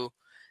equal to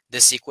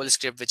this SQL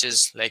script, which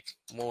is like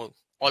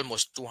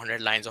almost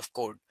 200 lines of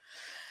code.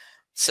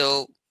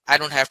 So I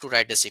don't have to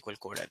write the SQL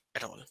code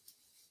at all.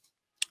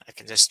 I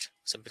can just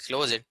simply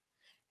close it.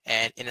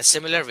 And in a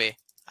similar way,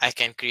 I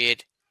can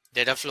create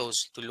data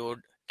flows to load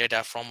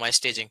data from my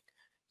staging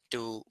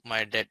to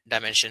my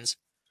dimensions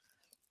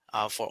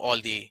for all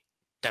the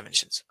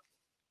dimensions.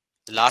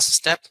 The last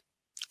step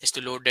is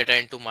to load data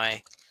into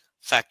my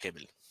fact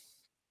table.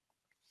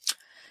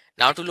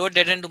 Now to load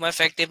data into my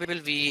fact table,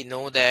 we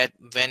know that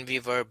when we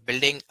were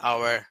building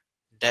our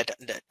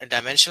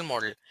dimensional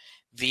model,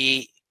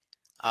 we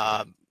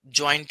uh,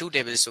 joined two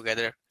tables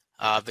together,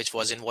 which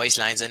was invoice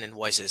lines and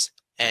invoices,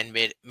 and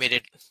made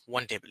it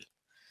one table.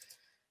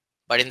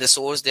 But in the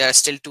source, there are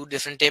still two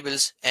different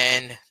tables,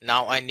 and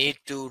now I need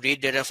to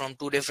read data from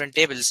two different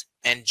tables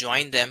and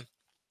join them,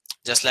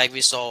 just like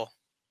we saw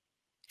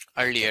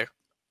earlier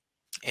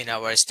in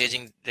our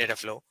staging data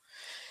flow.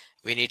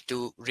 We need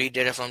to read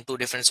data from two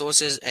different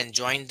sources and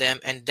join them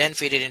and then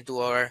feed it into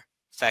our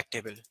fact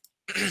table.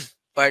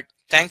 But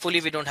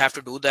thankfully, we don't have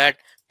to do that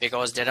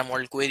because data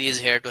model query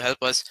is here to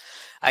help us.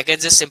 I can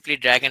just simply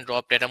drag and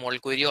drop data model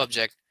query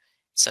object,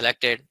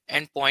 select it,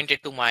 and point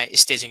it to my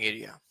staging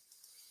area.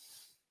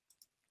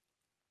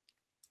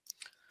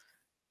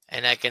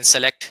 And I can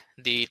select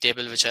the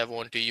table which I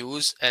want to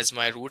use as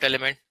my root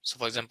element. So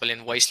for example,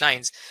 invoice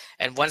lines.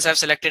 And once I've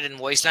selected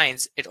invoice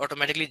lines, it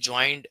automatically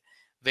joined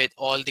with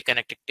all the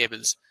connected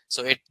tables.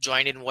 So it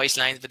joined invoice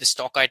lines with the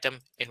stock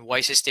item,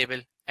 invoices table,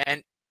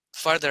 and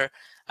further,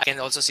 I can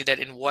also see that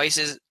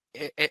invoices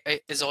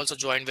is also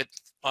joined with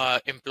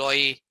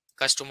employee,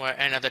 customer,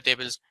 and other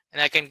tables.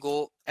 And I can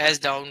go as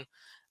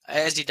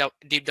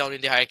deep down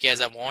in the hierarchy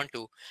as I want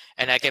to,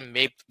 and I can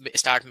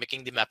start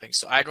making the mapping.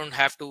 So I don't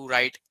have to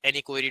write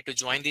any query to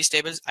join these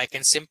tables. I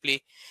can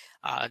simply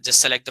just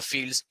select the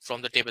fields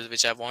from the tables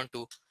which I want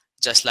to,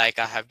 just like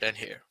I have done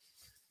here.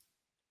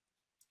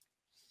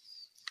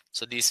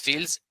 So these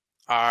fields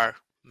are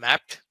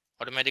mapped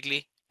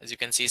automatically. As you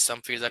can see, some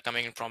fields are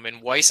coming from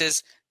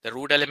invoices, the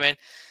root element,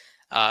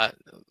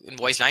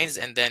 invoice lines,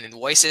 and then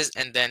invoices,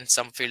 and then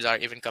some fields are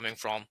even coming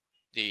from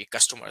the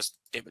customers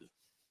table.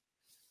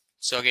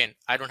 So again,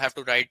 I don't have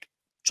to write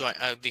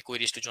the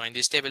queries to join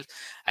this table.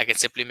 I can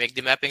simply make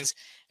the mappings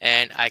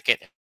and I can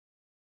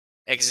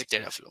exit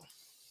data flow.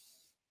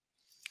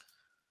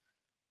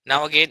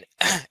 Now again,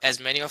 as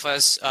many of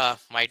us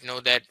might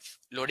know that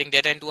loading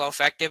data into our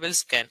fact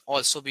tables can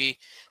also be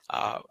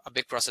a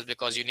big process,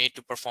 because you need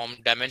to perform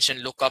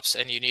dimension lookups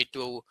and you need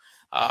to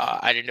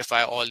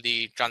identify all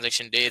the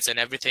transaction dates and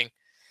everything.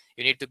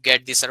 You need to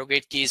get the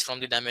surrogate keys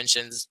from the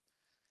dimensions.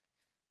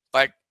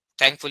 But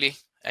thankfully,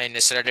 in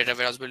Astera Data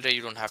Warehouse Builder,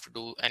 you don't have to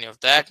do any of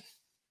that,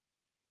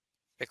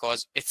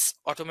 because it's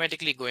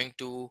automatically going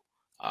to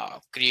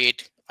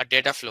create a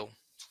data flow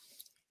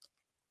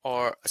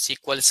or a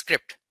SQL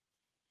script.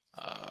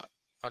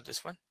 Not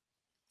this one.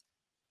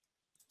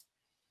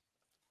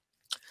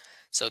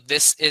 So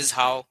this is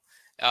how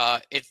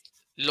it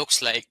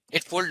looks like.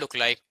 It would look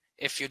like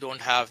if you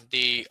don't have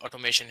the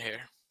automation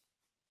here.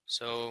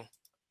 So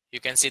you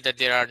can see that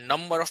there are a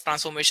number of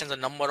transformations, a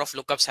number of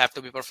lookups have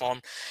to be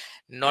performed,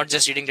 not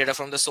just reading data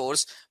from the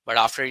source, but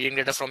after reading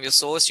data from your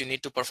source, you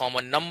need to perform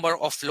a number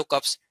of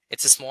lookups.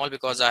 It's small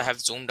because I have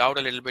zoomed out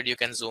a little bit. You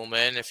can zoom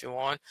in if you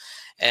want.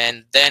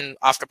 And then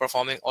after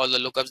performing all the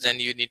lookups, then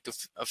you need to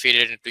feed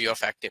it into your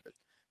fact table.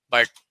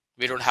 But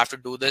we don't have to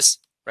do this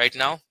right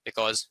now,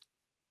 because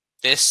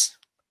this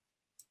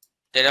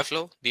data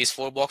flow, these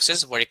four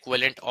boxes were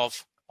equivalent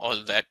of all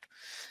that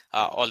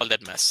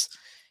mess.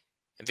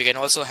 And we can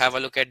also have a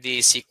look at the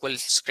SQL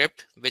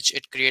script which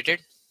it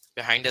created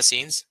behind the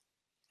scenes,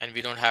 and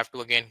we don't have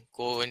to again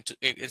go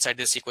inside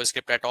the SQL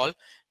script at all,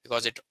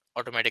 because it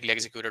automatically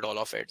executed all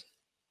of it.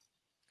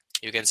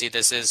 You can see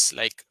this is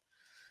like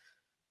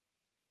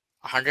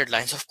 100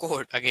 lines of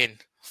code again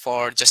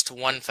for just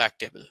one fact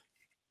table.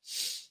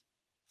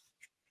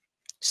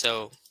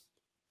 So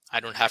I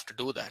don't have to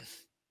do that.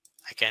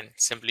 I can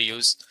simply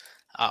use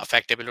a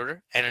fact table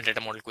loader and a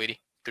data model query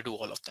to do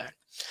all of that.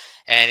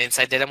 And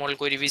inside data model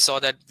query, we saw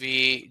that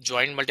we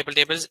joined multiple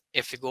tables.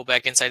 If we go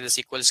back inside the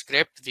SQL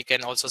script, we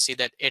can also see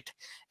that it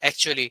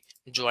actually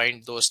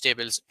joined those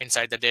tables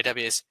inside the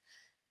database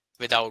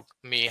without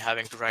me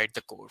having to write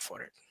the code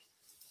for it.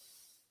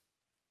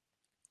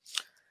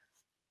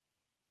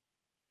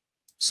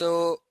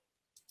 So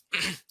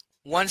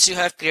once you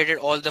have created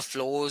all the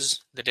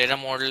flows, the data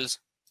models,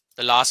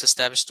 the last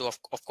step is to,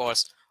 of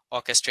course,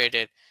 orchestrate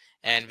it.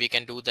 And we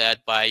can do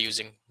that by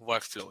using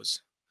workflows.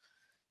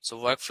 So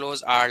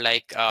workflows are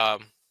like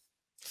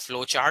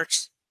flow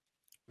charts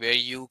where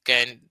you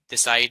can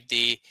decide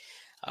the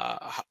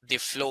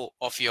flow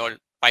of your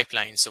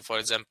pipeline. So for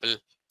example,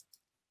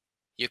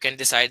 you can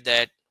decide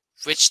that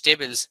which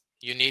tables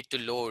you need to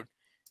load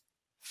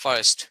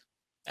first,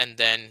 and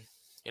then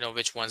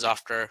which ones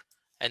after,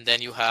 and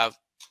then you have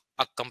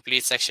a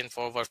complete section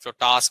for workflow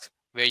task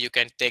where you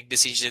can take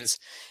decisions.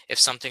 If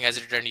something has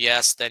returned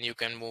yes, then you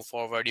can move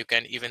forward. You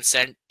can even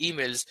send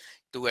emails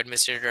to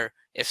administrator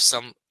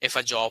if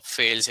a job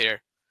fails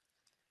here.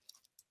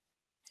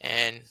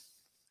 And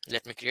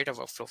let me create a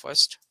workflow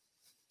first.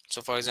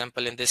 So for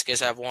example, in this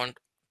case, I want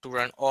to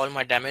run all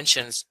my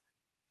dimensions,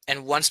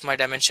 and once my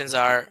dimensions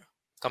are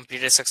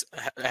completed,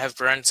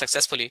 have run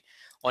successfully,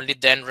 only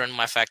then run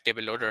my fact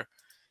table loader.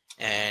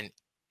 And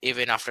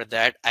even after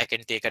that, I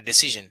can take a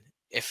decision.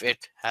 If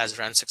it has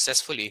run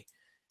successfully,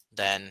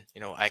 then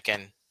I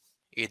can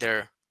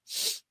either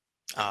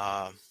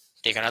uh,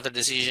 take another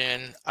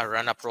decision, or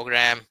run a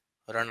program,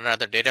 run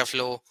another data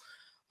flow,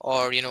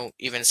 or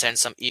even send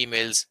some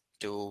emails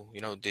to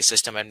the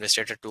system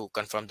administrator to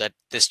confirm that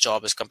this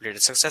job is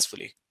completed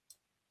successfully.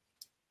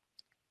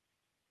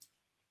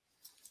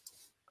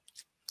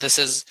 This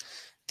is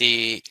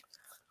the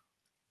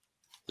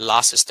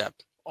last step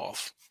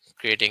of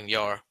creating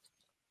your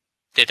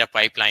data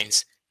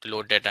pipelines to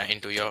load data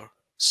into your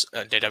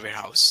data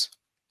warehouse.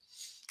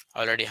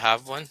 I already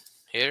have one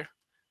here.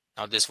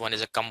 Now this one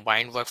is a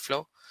combined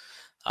workflow.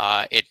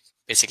 It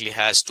basically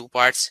has two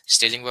parts: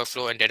 staging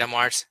workflow and data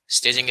marts.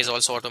 Staging is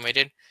also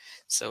automated,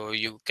 so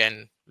you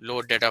can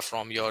load data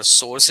from your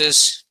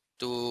sources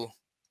to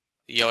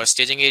your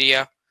staging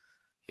area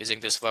using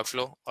this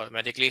workflow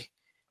automatically,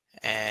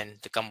 and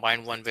the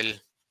combined one will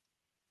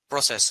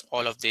process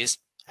all of these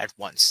at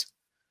once.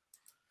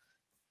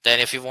 Then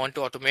if you want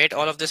to automate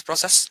all of this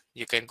process,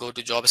 you can go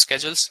to job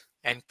schedules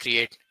and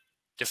create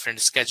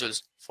different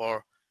schedules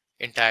for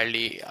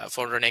entirely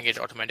for running it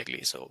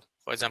automatically. So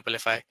for example,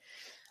 if I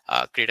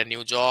create a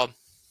new job,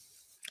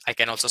 I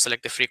can also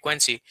select the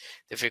frequency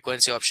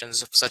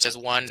options such as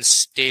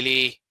once,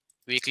 daily,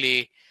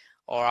 weekly,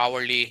 or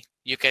hourly.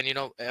 You can,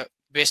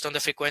 based on the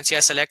frequency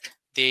I select,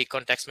 the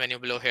context menu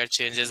below here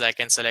changes. I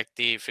can select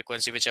the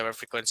frequency, whichever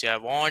frequency I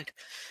want.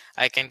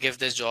 I can give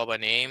this job a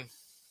name,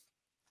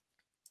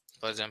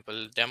 for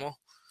example, demo,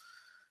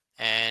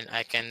 and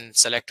I can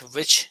select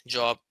which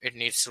job it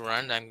needs to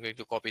run. I'm going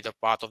to copy the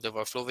path of the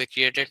workflow we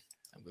created.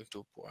 I'm going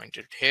to point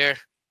it here.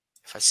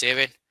 If I save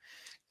it,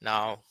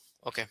 now,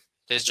 okay,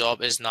 this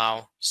job is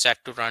now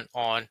set to run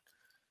on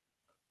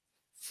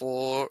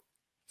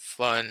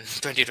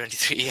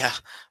 4/1/2023. Yeah,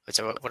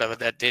 whatever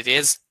that date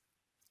is.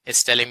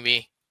 It's telling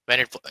me when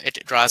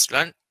it draws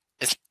run.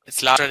 Its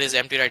last run is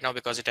empty right now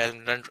because it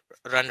hasn't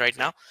run right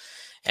now,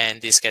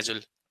 and the schedule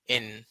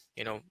in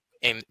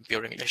in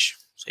pure English,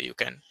 so you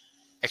can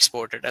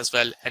export it as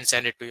well and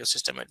send it to your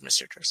system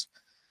administrators.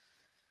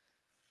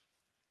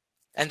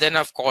 And then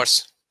of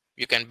course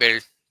you can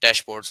build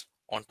dashboards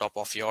on top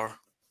of your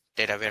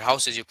data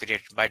warehouses you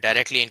create by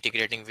directly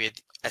integrating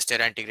with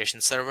Astera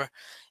integration server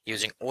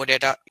using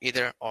OData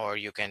either, or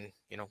you can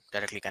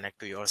directly connect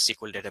to your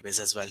SQL database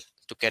as well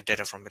to get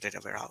data from the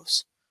data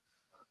warehouse.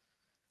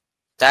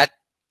 That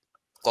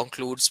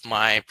concludes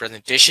my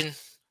presentation.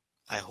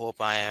 I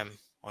hope I am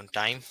on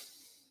time.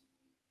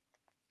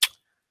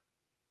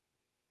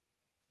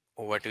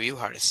 Over to you,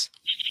 Haris.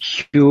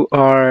 You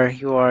are,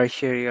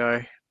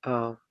 Shariar.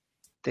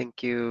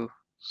 Thank you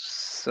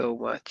so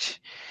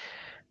much.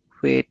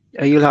 Wait,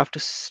 you'll have to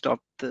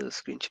stop the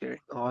screen sharing.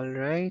 All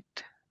right,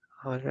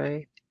 all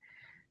right.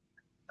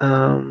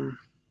 Um,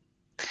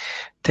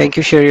 Thank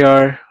you,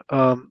 Shariar,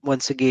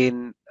 once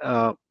again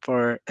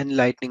for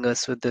enlightening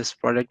us with this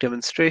product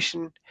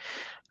demonstration.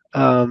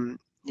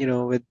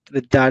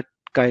 With that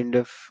kind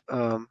of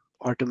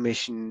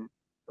automation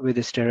with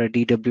Astera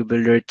DW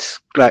Builder, it's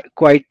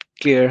quite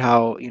clear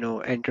how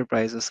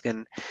enterprises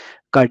can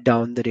cut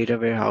down the data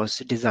warehouse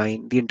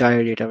design, the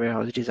entire data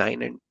warehouse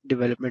design and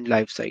development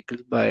life cycle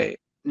by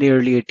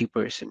nearly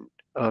 80%.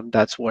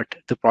 That's what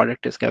the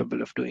product is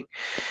capable of doing.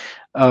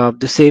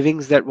 The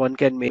savings that one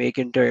can make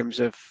in terms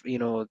of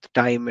the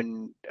time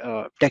and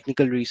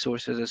technical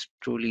resources is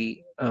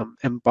truly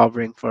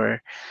empowering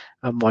for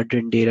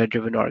modern data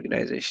driven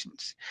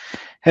organizations.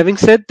 Having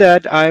said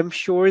that, I'm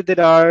sure that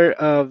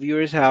our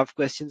viewers have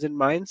questions in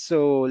mind,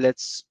 so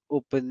let's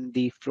open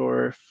the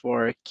floor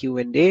for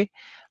Q&A.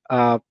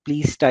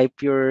 Please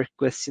type your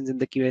questions in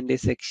the Q&A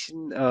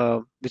section,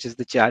 which is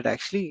the chat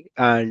actually,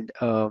 and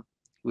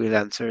we'll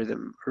answer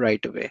them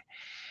right away.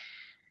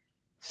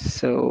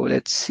 So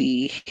let's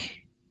see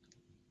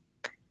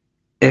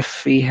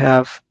if we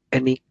have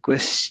any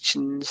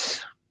questions.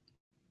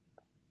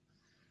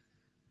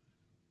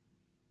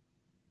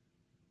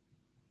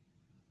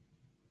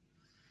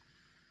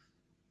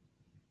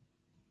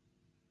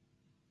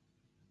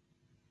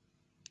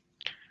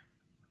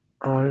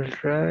 All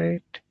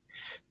right.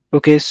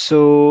 Okay,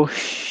 so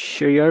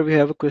Sharyar, we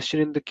have a question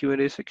in the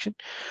Q&A section.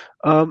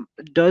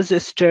 Does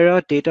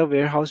Astera Data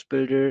Warehouse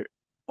Builder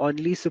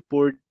only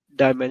support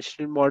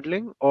dimensional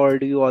modeling, or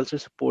do you also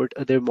support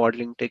other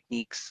modeling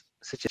techniques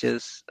such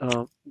as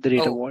the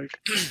data Oh, vault?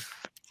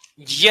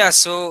 yeah,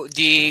 so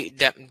the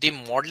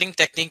modeling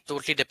technique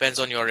totally depends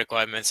on your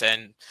requirements,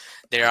 and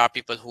there are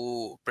people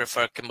who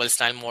prefer Kimball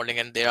style modeling,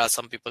 and there are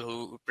some people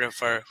who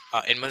prefer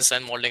Inman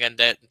style modeling, and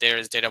that there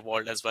is data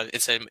vault as well.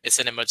 It's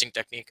an emerging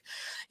technique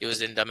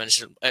used in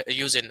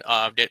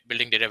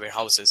building data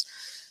warehouses.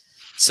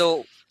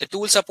 So the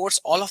tool supports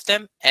all of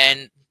them,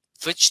 and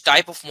which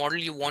type of model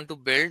you want to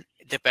build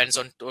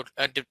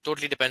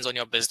totally depends on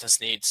your business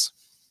needs.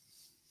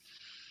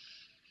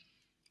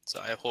 So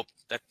I hope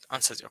that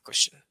answers your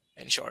question.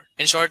 In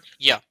short,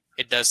 yeah,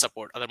 it does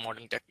support other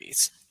modeling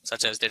techniques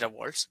such as data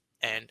vaults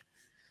and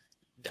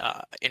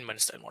inline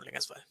style modeling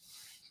as well,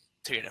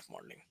 3NF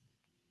modeling.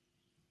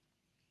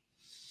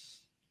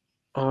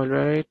 All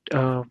right,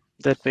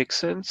 that makes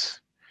sense.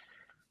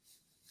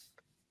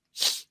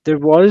 There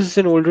was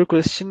an older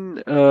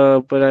question,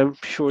 but I'm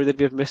sure that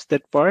we have missed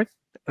that part.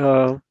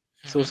 Uh,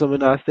 so Hmm.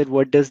 someone asked that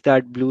what does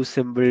that blue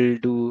symbol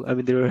do? I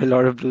mean, there were a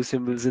lot of blue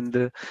symbols in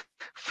the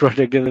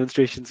product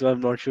demonstration, so I'm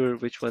not sure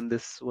which one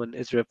this one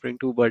is referring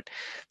to. But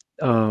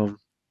um,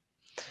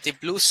 The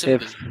blue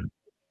if symbol.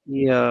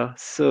 yeah,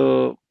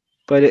 so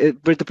but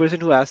the person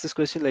who asked this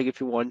question, like, if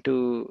you want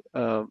to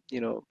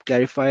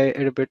clarify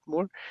it a bit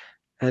more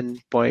and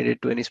point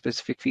it to any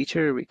specific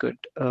feature, we could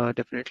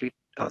definitely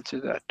answer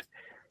that.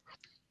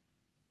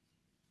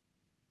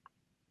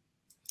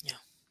 Yeah.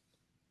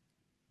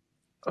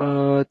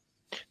 Uh,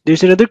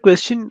 There's another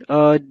question.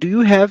 Do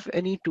you have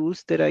any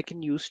tools that I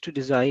can use to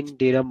design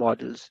data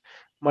models?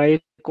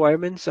 My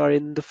requirements are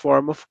in the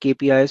form of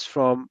KPIs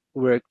from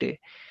Workday.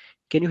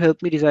 Can you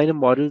help me design a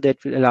model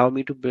that will allow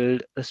me to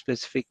build a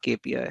specific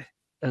KPI,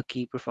 a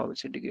key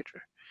performance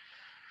indicator?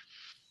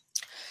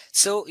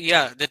 So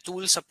yeah, the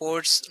tool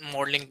supports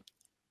modeling.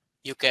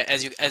 You can,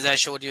 as I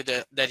showed you,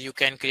 that you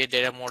can create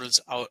data models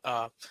out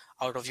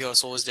of your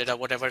source data,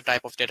 whatever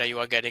type of data you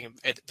are getting,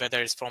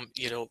 whether it's from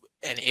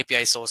an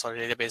API source or a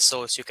database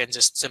source. You can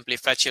just simply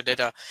fetch your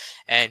data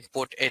and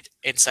put it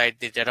inside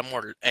the data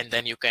model, and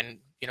then you can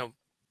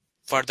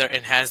further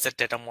enhance the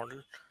data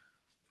model.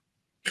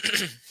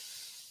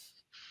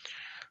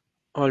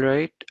 All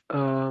right.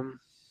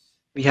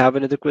 We have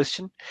another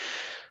question.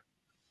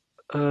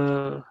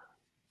 Uh,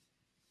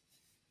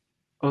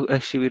 oh,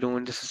 actually, we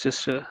don't. This is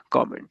just a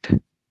comment.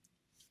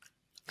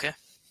 Okay,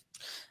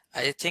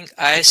 I think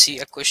I see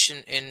a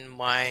question in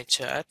my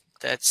chat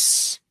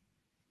that's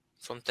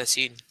from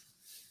Tasin.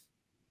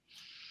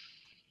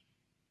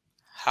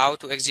 How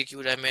to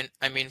execute?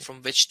 I mean,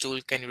 from which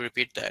tool? Can you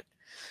repeat that?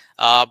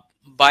 Uh,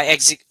 by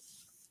exec.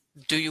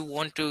 Do you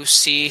want to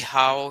see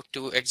how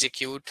to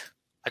execute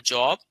a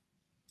job,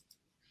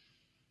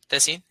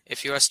 Tasin?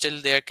 If you are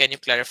still there, can you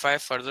clarify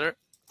further?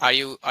 Are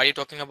you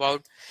talking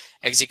about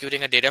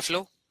executing a data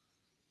flow?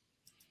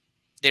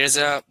 There is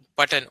a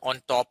button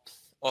on top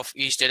of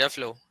each data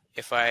flow.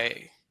 If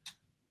I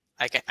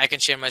can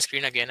share my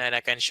screen again, and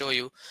I can show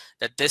you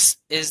that this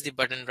is the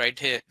button right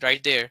here,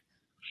 right there,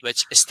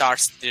 which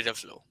starts the data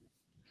flow.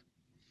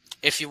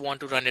 If you want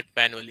to run it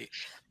manually,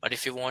 but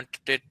if you want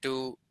it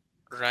to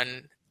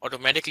run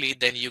automatically,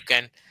 then you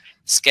can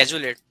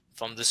schedule it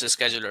from this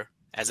scheduler,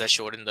 as I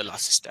showed in the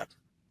last step.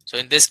 So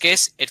in this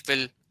case, it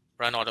will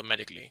run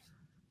automatically.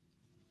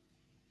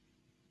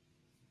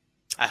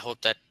 I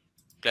hope that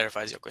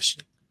clarifies your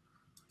question.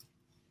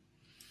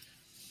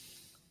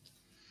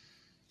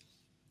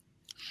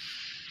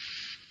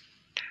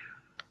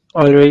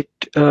 All right.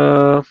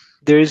 Uh,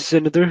 there's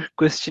another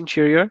question,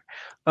 Sharia.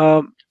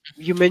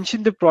 You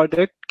mentioned the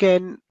product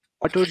can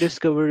auto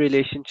discover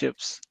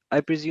relationships.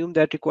 I presume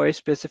that requires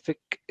specific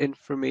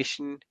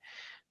information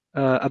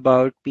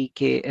about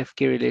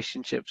PK-FK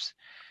relationships.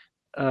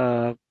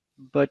 Uh,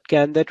 but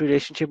can that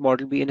relationship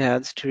model be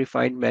enhanced,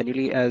 refined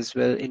manually as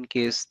well in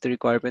case the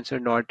requirements are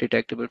not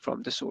detectable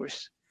from the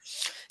source?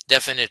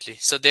 Definitely.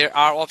 So there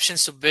are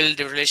options to build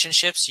the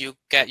relationships. You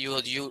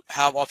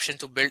have option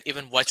to build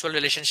even virtual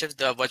relationships.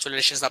 The virtual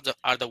relationships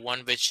are the one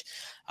which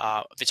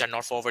are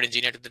not forward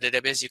engineered to the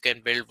database. You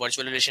can build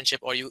virtual relationship,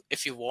 or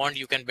if you want,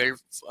 you can build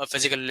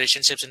physical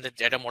relationships in the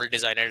data model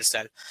designer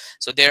itself.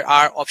 So there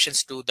are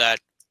options to that,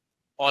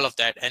 all of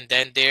that. And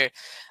then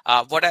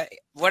what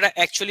I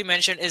actually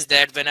mentioned is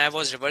that when I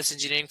was reverse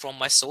engineering from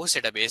my source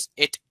database,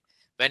 it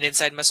went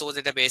inside my source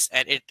database,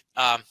 and it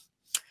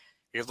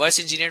reverse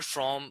engineered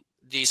from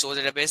the source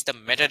database the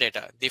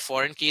metadata, the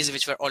foreign keys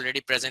which were already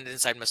present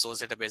inside my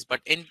source database.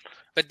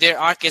 But there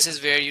are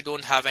cases where you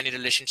don't have any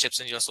relationships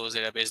in your source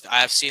database. I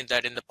have seen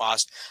that in the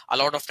past a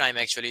lot of time.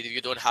 Actually,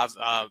 you don't have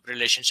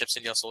relationships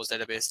in your source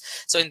database.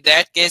 So in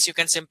that case, you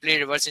can simply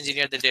reverse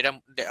engineer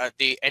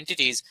the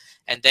entities,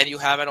 and then you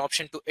have an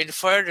option to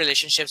infer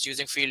relationships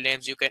using field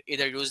names. You can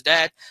either use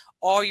that,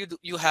 or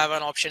you have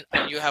an option,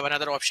 you have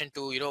another option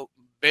to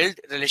build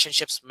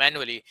relationships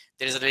manually.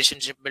 There is a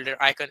relationship builder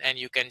icon, and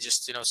you can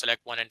just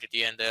select one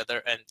entity and the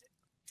other, and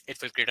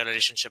it will create a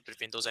relationship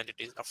between those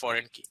entities, a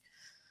foreign key.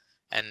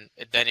 And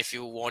then if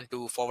you want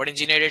to forward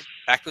engineer it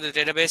back to the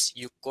database,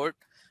 you could.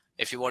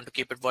 If you want to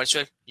keep it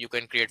virtual, you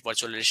can create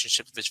virtual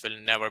relationships which will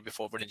never be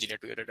forward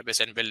engineered to your database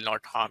and will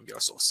not harm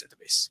your source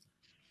database.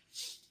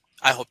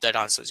 I hope that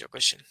answers your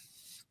question.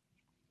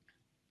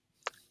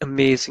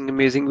 Amazing,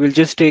 amazing. We'll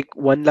just take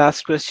one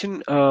last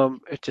question.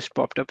 It just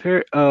popped up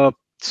here.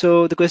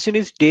 So the question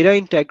is, data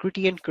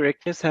integrity and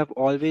correctness have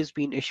always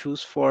been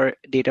issues for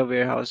data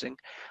warehousing.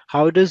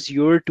 How does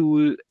your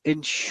tool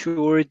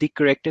ensure the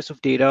correctness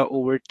of data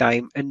over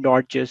time and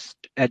not just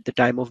at the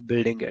time of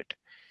building it?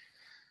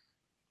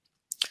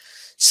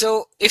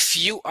 So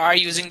if you are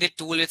using the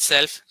tool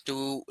itself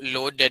to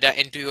load data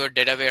into your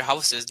data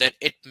warehouses, then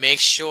it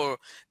makes sure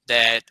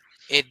that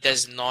it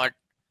does not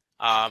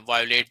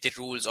violate the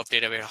rules of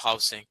data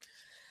warehousing.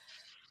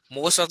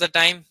 Most of the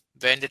time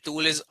when the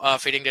tool is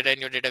feeding data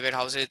in your data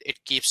warehouse,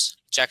 it keeps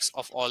checks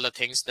of all the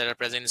things that are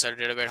present inside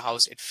the data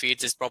warehouse. It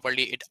feeds it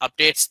properly, it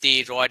updates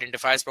the raw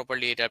identifiers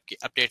properly, it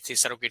updates the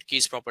surrogate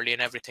keys properly,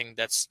 and everything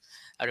that's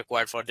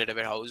required for data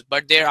warehouse.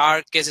 But there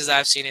are cases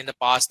I've seen in the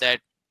past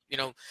that, you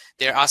know,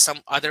 there are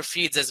some other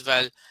feeds as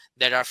well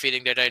that are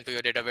feeding data into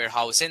your data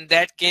warehouse. In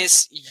that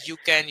case, you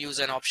can use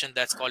an option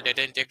that's called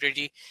data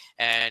integrity,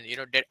 and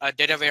a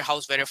data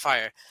warehouse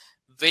verifier,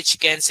 which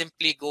can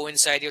simply go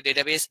inside your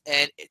database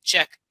and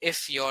check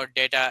if your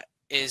data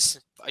is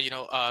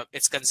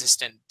it's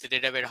consistent, the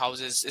data warehouse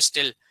is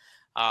still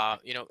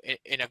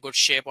in a good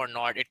shape or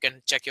not. It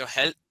can check your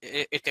health,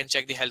 it can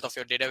check the health of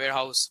your data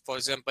warehouse. For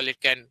example,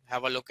 it can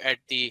have a look at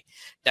the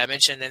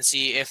dimension and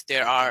see if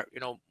there are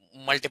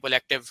multiple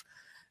active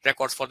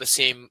records for the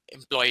same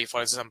employee,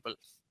 for example.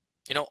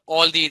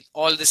 All the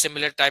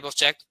similar type of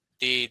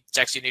the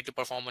checks you need to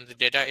perform on the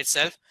data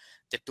itself,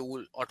 the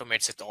tool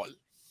automates it all.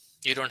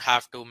 You don't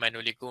have to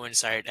manually go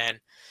inside and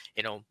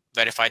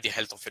verify the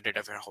health of your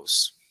data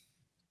warehouse.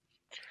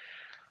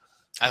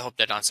 I hope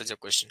that answers your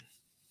question.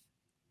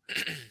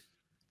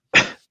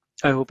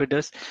 I hope it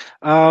does.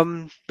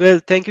 Well,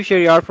 thank you,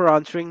 Sharyar, for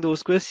answering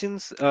those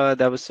questions.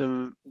 That was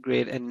some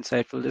great and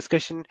insightful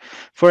discussion.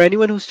 For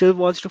anyone who still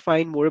wants to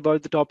find more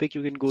about the topic,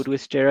 you can go to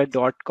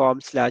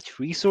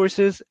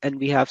astera.com/resources, and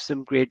we have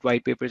some great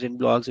white papers and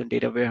blogs on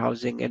data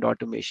warehousing and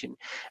automation.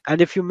 And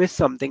if you missed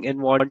something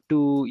and want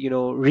to,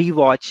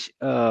 rewatch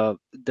the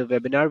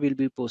webinar, we'll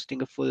be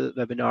posting a full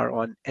webinar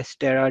on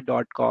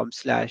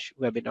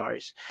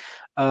astera.com/webinars.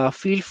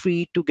 Feel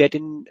free to get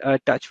in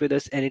touch with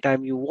us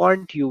anytime you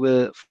want. You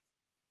will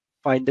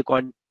find the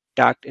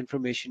contact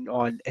information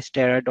on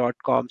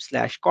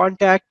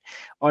astera.com/contact.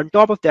 On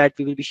top of that,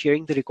 we will be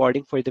sharing the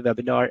recording for the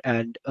webinar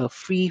and a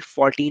free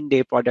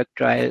 14-day product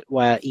trial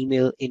via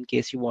email in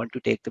case you want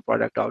to take the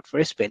product out for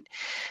a spin.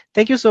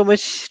 Thank you so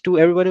much to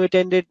everyone who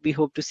attended. We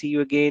hope to see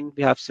you again.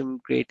 We have some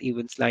great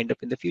events lined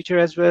up in the future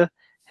as well.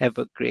 Have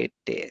a great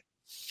day.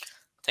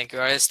 Thank you,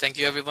 Aris. Thank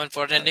you, everyone,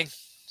 for attending.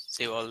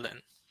 See you all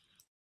then.